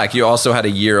some slack. You also had a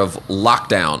year of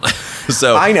lockdown,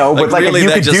 so I know, but like really,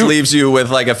 that just leaves you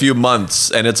with like a few months,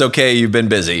 and it's okay. You've been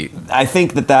busy. I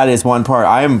think that is one part.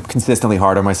 I am consistently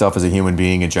hard on myself as a human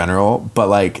being in general, but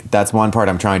like that's one part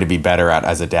I'm trying to be better at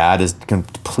as a dad is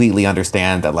completely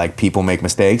understand that like people make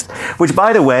mistakes. Which,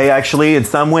 by the way, actually, in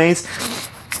some ways,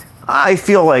 I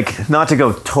feel like not to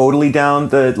go totally down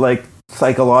the like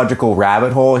psychological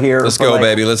rabbit hole here. Let's go,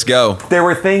 baby. Let's go. There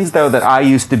were things, though, that I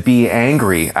used to be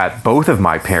angry at both of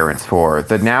my parents for,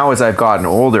 that now as I've gotten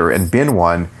older and been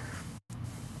one,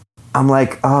 I'm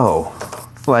like, oh,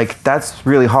 like, that's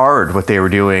really hard what they were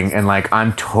doing. And, like,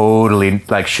 I'm totally,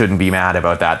 like, shouldn't be mad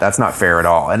about that. That's not fair at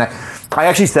all. And I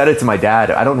actually said it to my dad.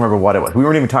 I don't remember what it was. We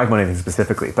weren't even talking about anything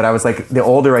specifically. But I was like, the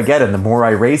older I get and the more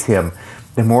I raise him,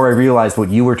 the more I realize what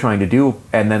you were trying to do.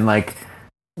 And then, like,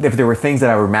 if there were things that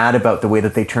I were mad about the way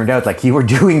that they turned out, like you were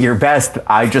doing your best,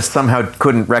 I just somehow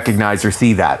couldn't recognize or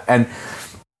see that. And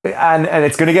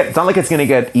it's not like it's going to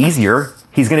get easier.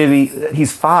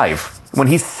 He's 5. When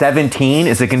he's 17,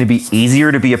 is it going to be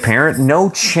easier to be a parent? No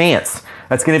chance.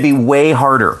 That's going to be way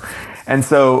harder. And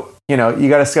so, you know, you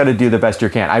got to do the best you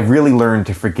can. I really learned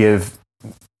to forgive.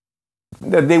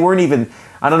 They weren't even,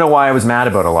 I don't know why I was mad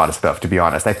about a lot of stuff, to be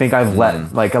honest. I think I've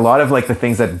let, like, a lot of, like, the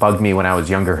things that bugged me when I was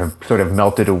younger have sort of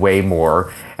melted away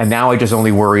more. And now I just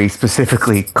only worry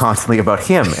specifically constantly about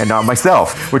him and not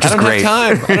myself, which is great.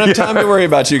 I don't have time to worry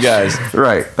about you guys.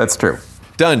 Right. That's true.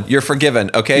 Done. You're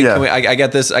forgiven. Okay. Yeah. I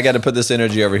got this. I got to put this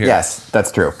energy over here. Yes,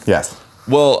 that's true. Yes.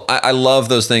 Well, I love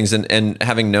those things. And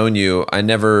having known you, I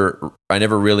never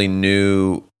really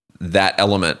knew that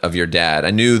element of your dad.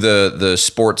 I knew the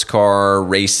sports car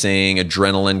racing,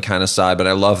 adrenaline kind of side, but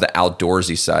I love the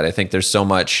outdoorsy side. I think there's so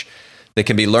much that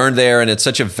can be learned there, and it's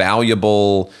such a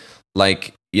valuable,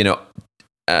 like, you know,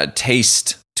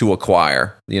 taste to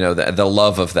acquire. You know, the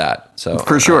love of that. So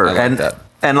for sure, I like that.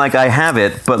 And like I have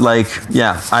it, but like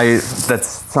that's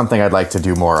something I'd like to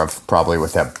do more of probably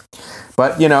with him.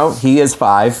 But, you know, he is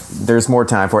 5. There's more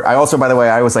time for it. I also, by the way,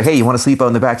 I was like, hey, you want to sleep out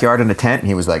in the backyard in a tent? And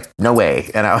he was like, no way.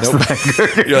 And I was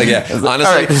like... You're like, yeah,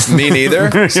 honestly, me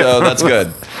neither. So that's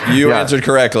good. You answered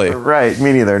correctly. Right,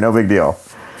 me neither. No big deal.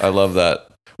 I love that.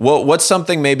 Well, what's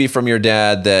something maybe from your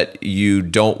dad that you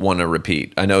don't want to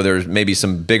repeat? I know there's maybe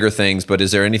some bigger things, but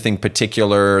is there anything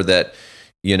particular that,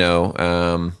 you know,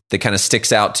 that kind of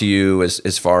sticks out to you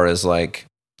as far as like,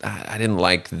 I didn't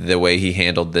like the way he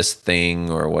handled this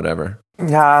thing or whatever?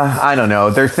 Yeah, I don't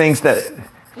know. There are things that,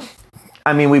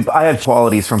 I mean, I had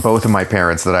qualities from both of my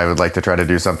parents that I would like to try to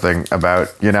do something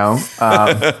about, you know?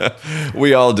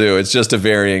 We all do. It's just to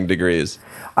varying degrees.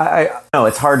 No,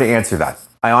 it's hard to answer that.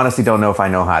 I honestly don't know if I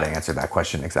know how to answer that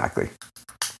question exactly.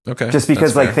 Okay. Just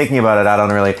because, like, thinking about it, I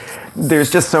don't really,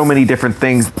 there's just so many different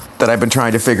things that I've been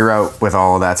trying to figure out with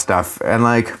all of that stuff. And,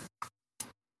 like,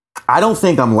 I don't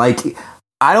think I'm like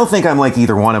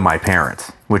either one of my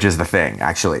parents, which is the thing,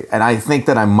 actually. And I think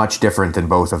that I'm much different than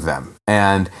both of them.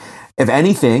 And if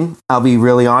anything, I'll be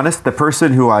really honest, the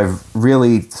person who I've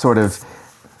really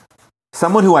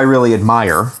someone who I really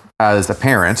admire as a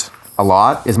parent a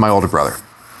lot is my older brother.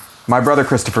 My brother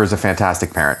Christopher is a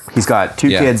fantastic parent. He's got 2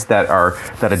 kids that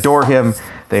adore him.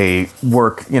 They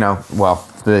work, you know, well,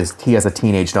 he has a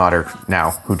teenage daughter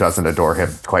now who doesn't adore him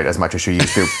quite as much as she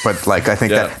used to. But like, I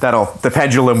think that'll the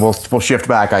pendulum will shift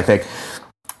back, I think.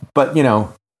 But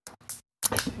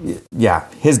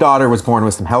his daughter was born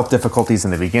with some health difficulties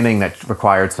in the beginning that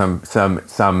required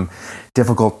some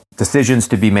difficult decisions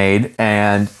to be made.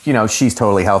 And, she's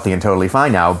totally healthy and totally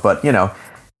fine now. But,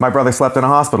 my brother slept in a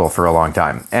hospital for a long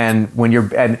time. And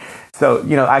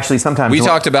so, actually sometimes... We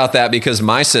talked about that because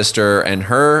my sister and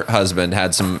her husband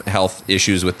had some health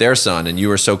issues with their son. And you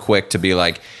were so quick to be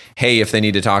like, hey, if they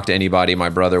need to talk to anybody, my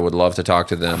brother would love to talk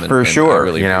to them. And I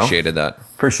really appreciated that.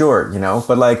 For sure,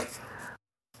 but like...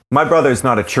 My brother's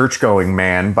not a church-going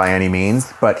man by any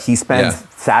means, but he spends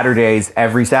Saturdays,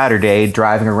 every Saturday,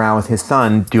 driving around with his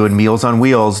son, doing Meals on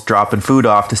Wheels, dropping food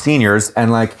off to seniors.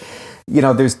 And like,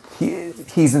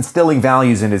 he's instilling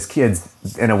values in his kids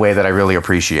in a way that I really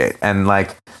appreciate. And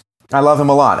like, I love him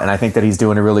a lot. And I think that he's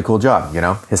doing a really cool job.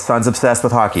 His son's obsessed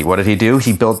with hockey. What did he do?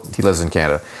 He lives in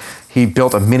Canada. He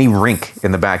built a mini rink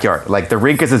in the backyard. Like, the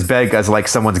rink is as big as like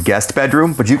someone's guest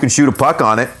bedroom, but you can shoot a puck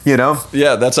on it,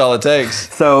 Yeah, that's all it takes.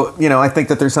 So, I think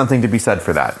that there's something to be said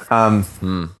for that.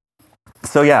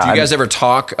 So, yeah. Do you guys ever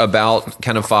talk about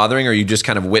kind of fathering, or you just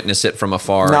kind of witness it from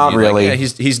afar? Not really. Like,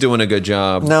 he's doing a good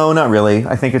job. No, not really.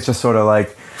 I think it's just sort of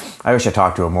like, I wish I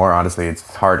talked to him more, honestly.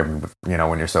 It's hard,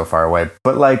 when you're so far away.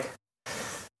 But like,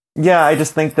 yeah, I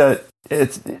just think that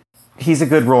he's a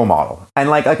good role model. And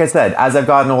like I said, as I've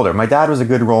gotten older, my dad was a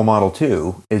good role model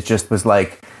too. It just was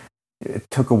like, it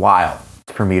took a while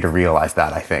for me to realize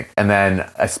that, I think. And then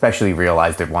especially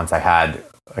realized it once I had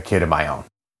a kid of my own.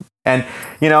 And,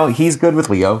 he's good with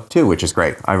Leo too, which is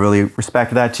great. I really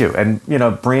respect that too. And,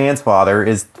 Brianne's father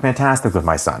is fantastic with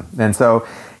my son. And so,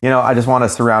 I just want to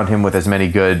surround him with as many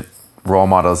good role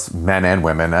models, men and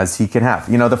women, as he can have.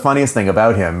 The funniest thing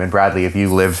about him, and Bradley, if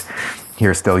you lived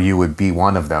here still, you would be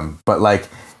one of them. But like,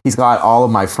 he's got all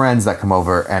of my friends that come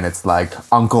over, and it's like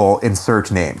uncle insert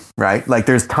name, right? Like,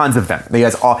 there's tons of them. He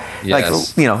has all,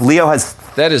 Leo has...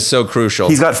 That is so crucial.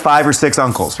 He's got 5 or 6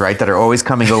 uncles, right, that are always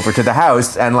coming over to the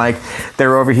house, and like,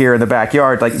 they're over here in the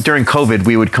backyard. Like, during COVID,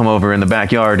 we would come over in the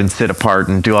backyard and sit apart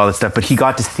and do all this stuff, but he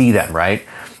got to see them, right?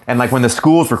 And like, when the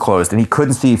schools were closed and he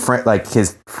couldn't see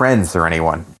his friends or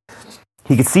anyone,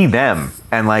 he could see them.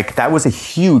 And like, that was a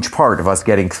huge part of us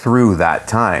getting through that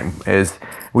time. Is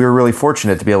we were really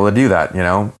fortunate to be able to do that,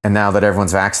 and now that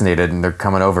everyone's vaccinated and they're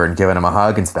coming over and giving him a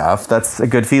hug and stuff, that's a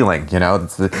good feeling.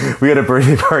 We had a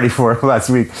birthday party for him last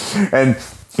week, and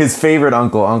his favorite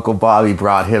Uncle Bobby,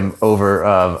 brought him over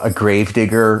a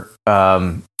Gravedigger,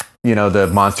 the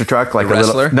monster truck, like the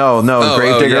wrestler?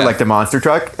 Gravedigger, like the monster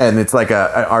truck, and it's like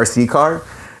an RC car.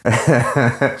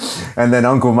 And then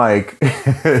Uncle Mike,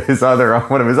 one of his other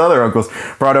uncles,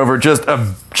 brought over just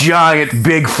a giant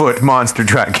Bigfoot monster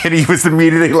truck, and he was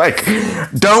immediately like,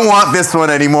 "Don't want this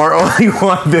one anymore. Only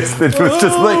want this." It was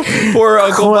just like poor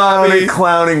Uncle Bobby,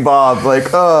 clowning Bob,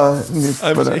 like, I'm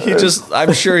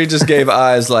sure he just gave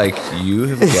eyes like, "You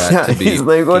have got to be he's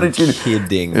like, what did you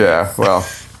kidding?" Yeah, well.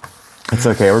 It's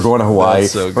okay. We're going to Hawaii.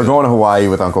 So we're going to Hawaii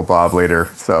with Uncle Bob later,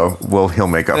 so he'll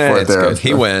make up for it there. Good.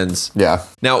 He wins. Yeah.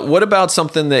 Now, what about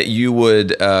something that you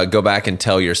would go back and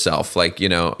tell yourself? Like,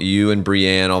 you and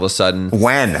Brienne all of a sudden.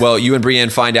 When? Well, you and Brienne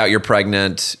find out you're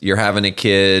pregnant, you're having a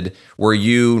kid. Were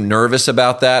you nervous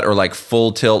about that, or like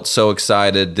full tilt, so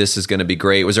excited, this is going to be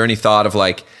great? Was there any thought of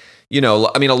like, a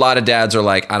lot of dads are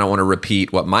like, I don't want to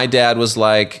repeat what my dad was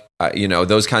like.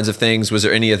 Those kinds of things. Was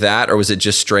there any of that, or was it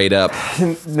just straight up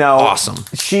no, awesome?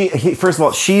 First of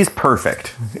all, she's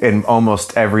perfect in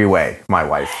almost every way, my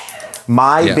wife.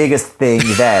 My biggest thing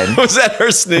then... Was that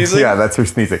her sneezing? Yeah, that's her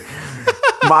sneezing.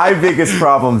 My biggest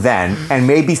problem then, and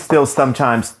maybe still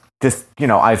sometimes this,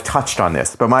 I've touched on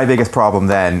this, but my biggest problem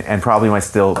then, and probably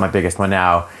my biggest one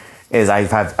now, is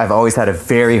I've always had a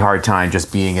very hard time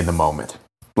just being in the moment.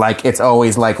 Like, it's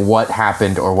always like what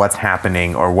happened or what's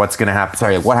happening or what's going to happen.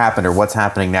 Sorry, what happened or what's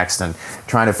happening next, and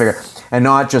trying to figure, and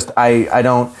not just,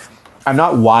 I'm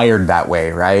not wired that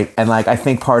way, right? And like, I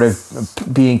think part of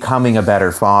becoming a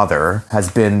better father has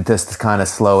been just to kind of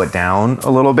slow it down a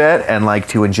little bit and like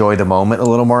to enjoy the moment a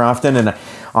little more often. And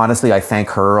honestly, I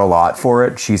thank her a lot for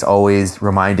it. She's always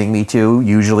reminding me to,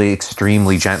 usually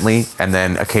extremely gently, and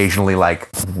then occasionally like,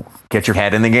 get your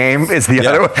head in the game is the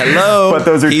other one. Hello.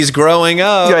 But he's growing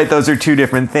up. Right, those are two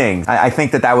different things. I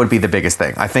think that would be the biggest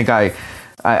thing. I think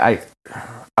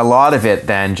a lot of it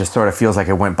then just sort of feels like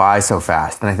it went by so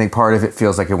fast. And I think part of it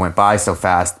feels like it went by so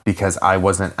fast because I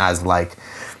wasn't as like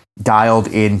dialed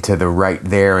into the right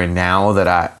there and now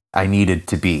that I needed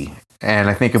to be. And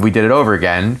I think if we did it over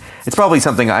again, it's probably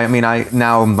something, now I'm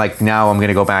going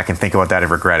to go back and think about that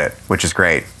and regret it, which is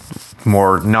great.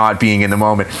 more not being in the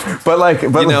moment. But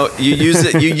you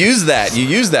use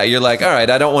that. You're like, all right,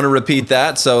 I don't want to repeat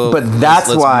that. So but that's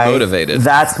let's why be motivated.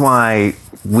 That's why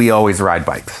we always ride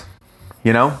bikes.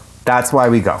 That's why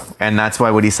we go. And that's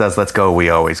why when he says, let's go, we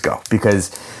always go.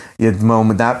 Because the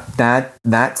moment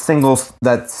that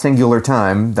singular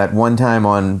time, that one time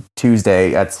on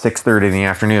Tuesday at 6:30 in the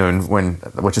afternoon,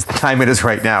 which is the time it is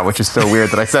right now, which is so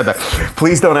weird that I said that.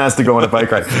 Please don't ask to go on a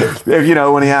bike ride.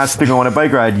 When he asks to go on a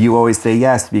bike ride, you always say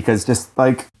yes, because just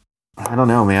like, I don't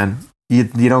know, man. You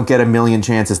don't get a million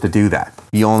chances to do that.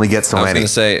 You only get so many. I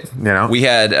was going to say, we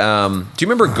had, do you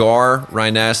remember Gar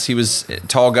Ryness? He was a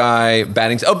tall guy,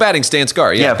 batting stance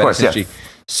Gar. Yeah, of course, yeah.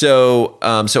 So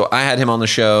I had him on the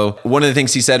show. One of the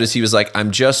things he said was, he was like,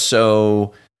 I'm just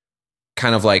so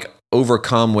kind of like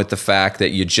overcome with the fact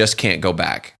that you just can't go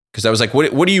back. Because I was like,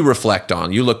 what do you reflect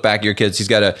on? You look back at your kids. He's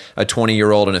got a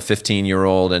 20-year-old and a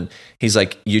 15-year-old. And he's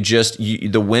like,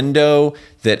 the window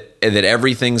that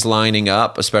everything's lining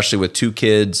up, especially with two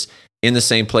kids in the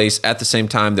same place at the same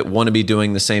time that want to be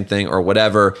doing the same thing or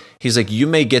whatever. He's like, you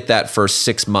may get that for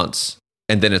 6 months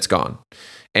and then it's gone.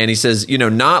 And he says,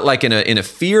 not like in a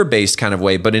fear-based kind of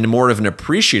way, but in more of an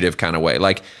appreciative kind of way.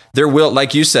 Like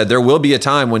like you said, there will be a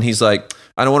time when he's like,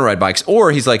 I don't want to ride bikes.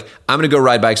 Or he's like, I'm going to go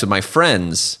ride bikes with my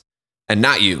friends and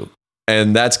not you.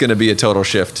 And that's going to be a total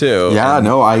shift too. Yeah,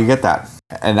 no, I get that.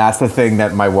 And that's the thing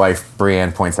that my wife,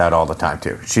 Brianne, points out all the time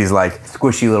too. She's like,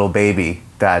 squishy little baby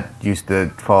that used to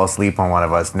fall asleep on one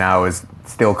of us now is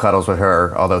still cuddles with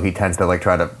her, although he tends to like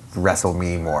try to wrestle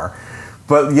me more.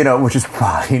 But, which is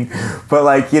fine.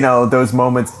 But those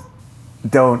moments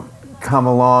don't come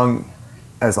along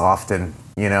as often,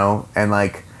 and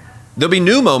like, there'll be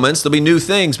new moments, there'll be new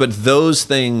things, but those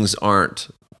things aren't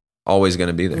always going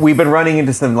to be there. We've been running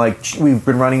into some sleep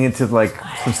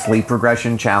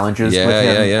regression challenges with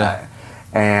him. Yeah.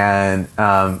 And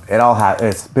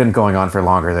it's been going on for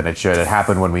longer than it should. It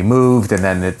happened when we moved, and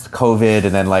then it's COVID,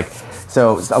 and then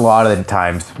so a lot of the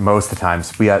times, most of the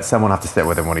times, someone have to sit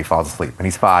with him when he falls asleep, and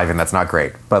he's 5, and that's not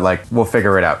great. But we'll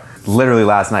figure it out. Literally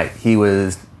last night, he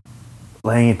was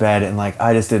laying in bed, and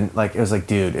I just didn't it was like,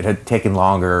 dude, it had taken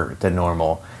longer than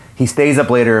normal. He stays up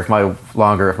later if my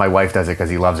wife does it because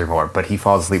he loves her more, but he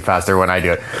falls asleep faster when I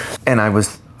do it. And I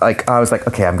was like,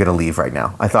 okay, I'm gonna leave right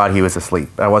now. I thought he was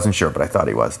asleep. I wasn't sure, but I thought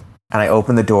he was. And I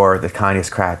opened the door, the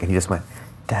tiniest crack, and he just went,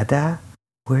 Dada,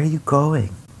 where are you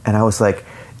going? And I was like,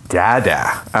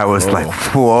 Dada. I was like,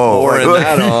 whoa. Pouring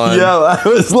that on. Yeah, I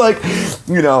was like,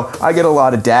 I get a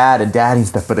lot of dad and daddy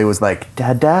stuff, but it was like,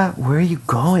 Dada, where are you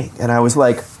going? And I was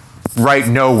like, right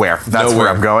nowhere. That's where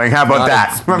I'm going. How about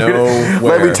that?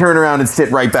 Let me turn around and sit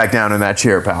right back down in that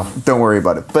chair, pal. Don't worry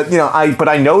about it. But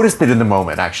I noticed it in the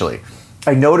moment, actually.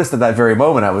 I noticed at that very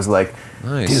moment, I was like,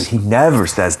 nice. Dude, he never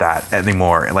says that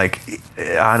anymore.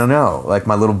 I don't know.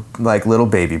 My little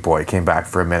baby boy came back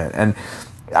for a minute. And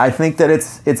I think that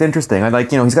it's interesting.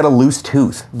 He's got a loose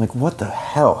tooth. I'm like, what the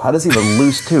hell? How does he have a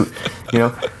loose tooth?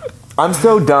 I'm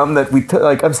so dumb that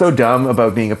I'm so dumb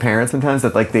about being a parent sometimes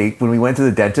that when we went to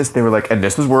the dentist, they were like, and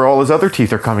this is where all his other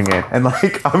teeth are coming in. And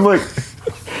I'm like,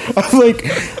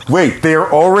 wait,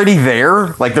 they're already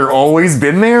there? They're always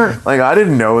been there? I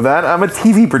didn't know that. I'm a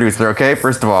TV producer, okay?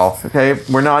 First of all, okay?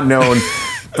 We're not known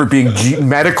for being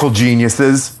medical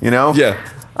geniuses, Yeah.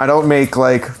 I don't make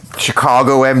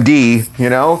Chicago MD,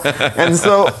 and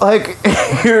so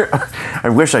here, I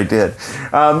wish I did,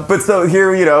 but so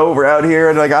here, we're out here,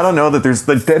 and I don't know that there's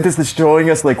the dentist is showing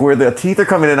us where the teeth are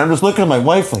coming in. I'm just looking at my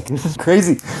wife this is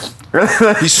crazy.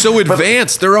 He's so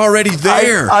advanced; they're already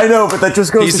there. I know, but that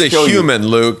just goes to show you. He's a human,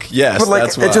 Luke. Yes, but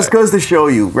that's why. It just goes to show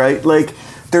you, right?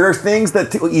 There are things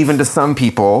that even to some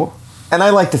people, and I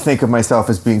like to think of myself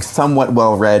as being somewhat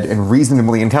well-read and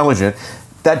reasonably intelligent,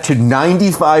 that to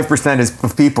 95%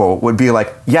 of people would be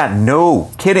like, yeah,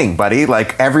 no kidding, buddy.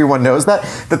 Everyone knows that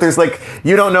there's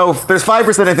you don't know, there's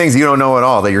 5% of things you don't know at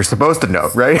all that you're supposed to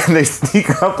know, right? And they sneak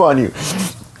up on you.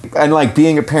 And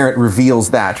being a parent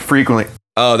reveals that frequently.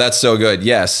 Oh, that's so good.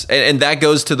 Yes. And that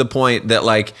goes to the point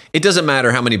that it doesn't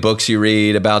matter how many books you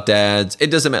read about dads. It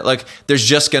doesn't matter. There's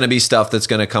just going to be stuff that's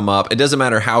going to come up. It doesn't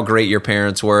matter how great your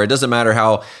parents were. It doesn't matter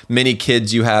how many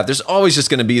kids you have. There's always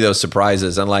just going to be those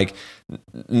surprises and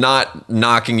not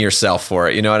knocking yourself for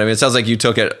it. You know what I mean? It sounds like you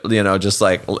took it, just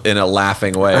in a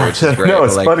laughing way, which is great. No,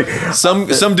 it's funny.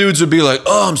 Some dudes would be like,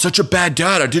 oh, I'm such a bad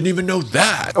dad. I didn't even know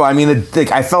that. Well, I mean,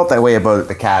 I felt that way about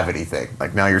the cavity thing.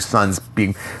 Now your son's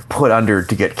being put under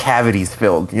to get cavities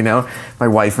filled, My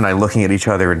wife and I looking at each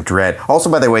other in dread.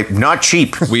 Also, by the way, not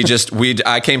cheap.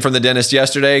 I came from the dentist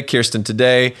yesterday, Kirsten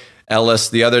today. Ellis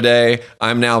the other day.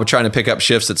 I'm now trying to pick up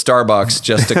shifts at Starbucks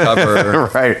just to cover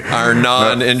our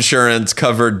non-insurance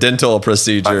covered dental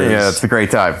procedures. Yeah, it's a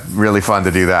great time. Really fun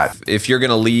to do that. If you're going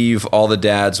to leave all the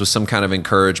dads with some kind of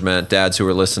encouragement, dads who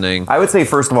are listening, I would say,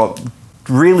 first of all,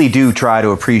 really do try to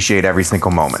appreciate every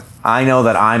single moment. I know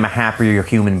that I'm a happier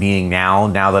human being now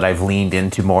that I've leaned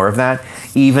into more of that.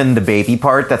 Even the baby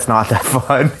part, that's not that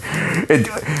fun.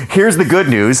 Here's the good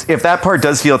news. If that part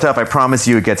does feel tough, I promise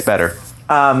you it gets better.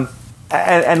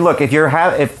 And look, if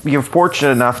you're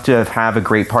fortunate enough to have a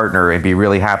great partner and be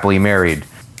really happily married,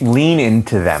 lean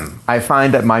into them. I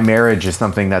find that my marriage is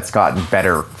something that's gotten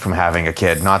better from having a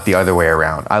kid, not the other way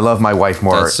around. I love my wife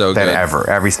more than ever,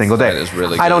 every single day. That is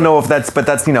really good. I don't know if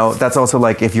that's also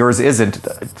like, if yours isn't,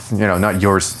 not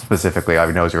yours specifically,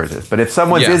 I know yours is, but if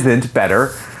someone's isn't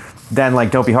better, then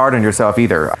like, don't be hard on yourself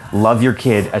either. Love your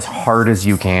kid as hard as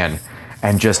you can,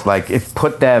 and just like,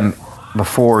 put them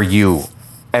before you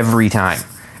every time.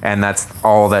 And that's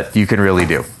all that you can really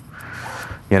do.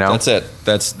 That's it.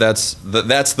 That's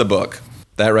the book.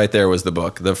 That right there was the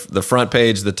book. The front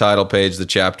page, the title page, the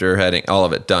chapter heading, all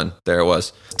of it done. There it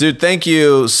was. Dude, thank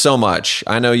you so much.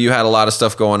 I know you had a lot of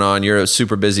stuff going on. You're a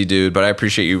super busy dude, but I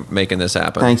appreciate you making this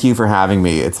happen. Thank you for having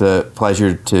me. It's a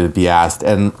pleasure to be asked.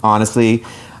 And honestly,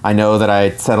 I know that I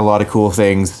said a lot of cool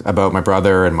things about my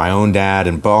brother and my own dad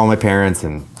and all my parents,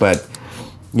 but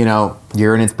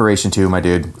you're an inspiration too, my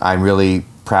dude. I'm really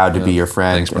proud to be your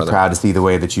friend. Thanks, and proud to see the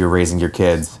way that you're raising your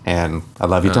kids, and I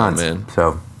love you tons. Man.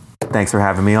 So thanks for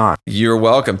having me on. You're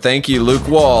welcome. Thank you, Luke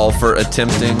Wall, for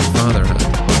attempting fatherhood.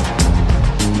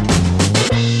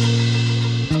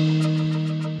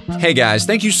 Hey guys,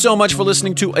 thank you so much for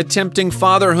listening to Attempting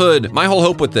Fatherhood. My whole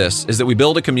hope with this is that we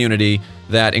build a community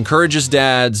that encourages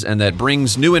dads and that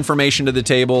brings new information to the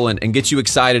table and gets you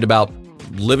excited about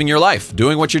living your life,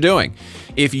 doing what you're doing.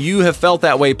 If you have felt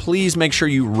that way, please make sure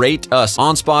you rate us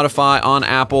on Spotify, on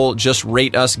Apple. Just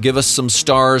rate us, give us some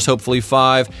stars, hopefully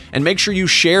 5, and make sure you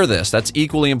share this. That's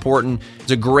equally important.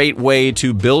 It's a great way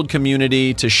to build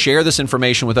community, to share this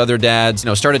information with other dads.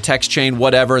 Start a text chain,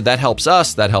 whatever. That helps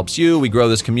us, that helps you. We grow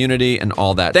this community and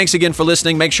all that. Thanks again for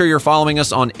listening. Make sure you're following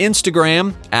us on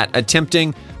Instagram at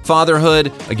Attempting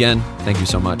Fatherhood. Again, thank you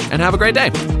so much, and have a great day.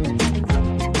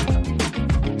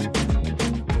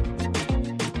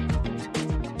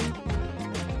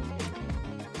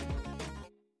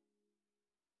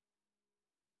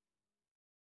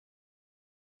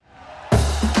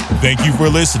 Thank you for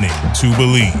listening to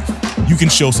Believe. You can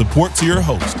show support to your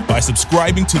host by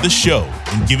subscribing to the show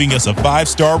and giving us a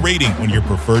 5-star rating on your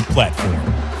preferred platform.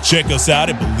 Check us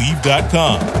out at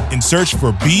Believe.com and search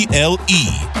for BLEAV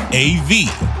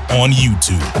on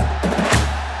YouTube.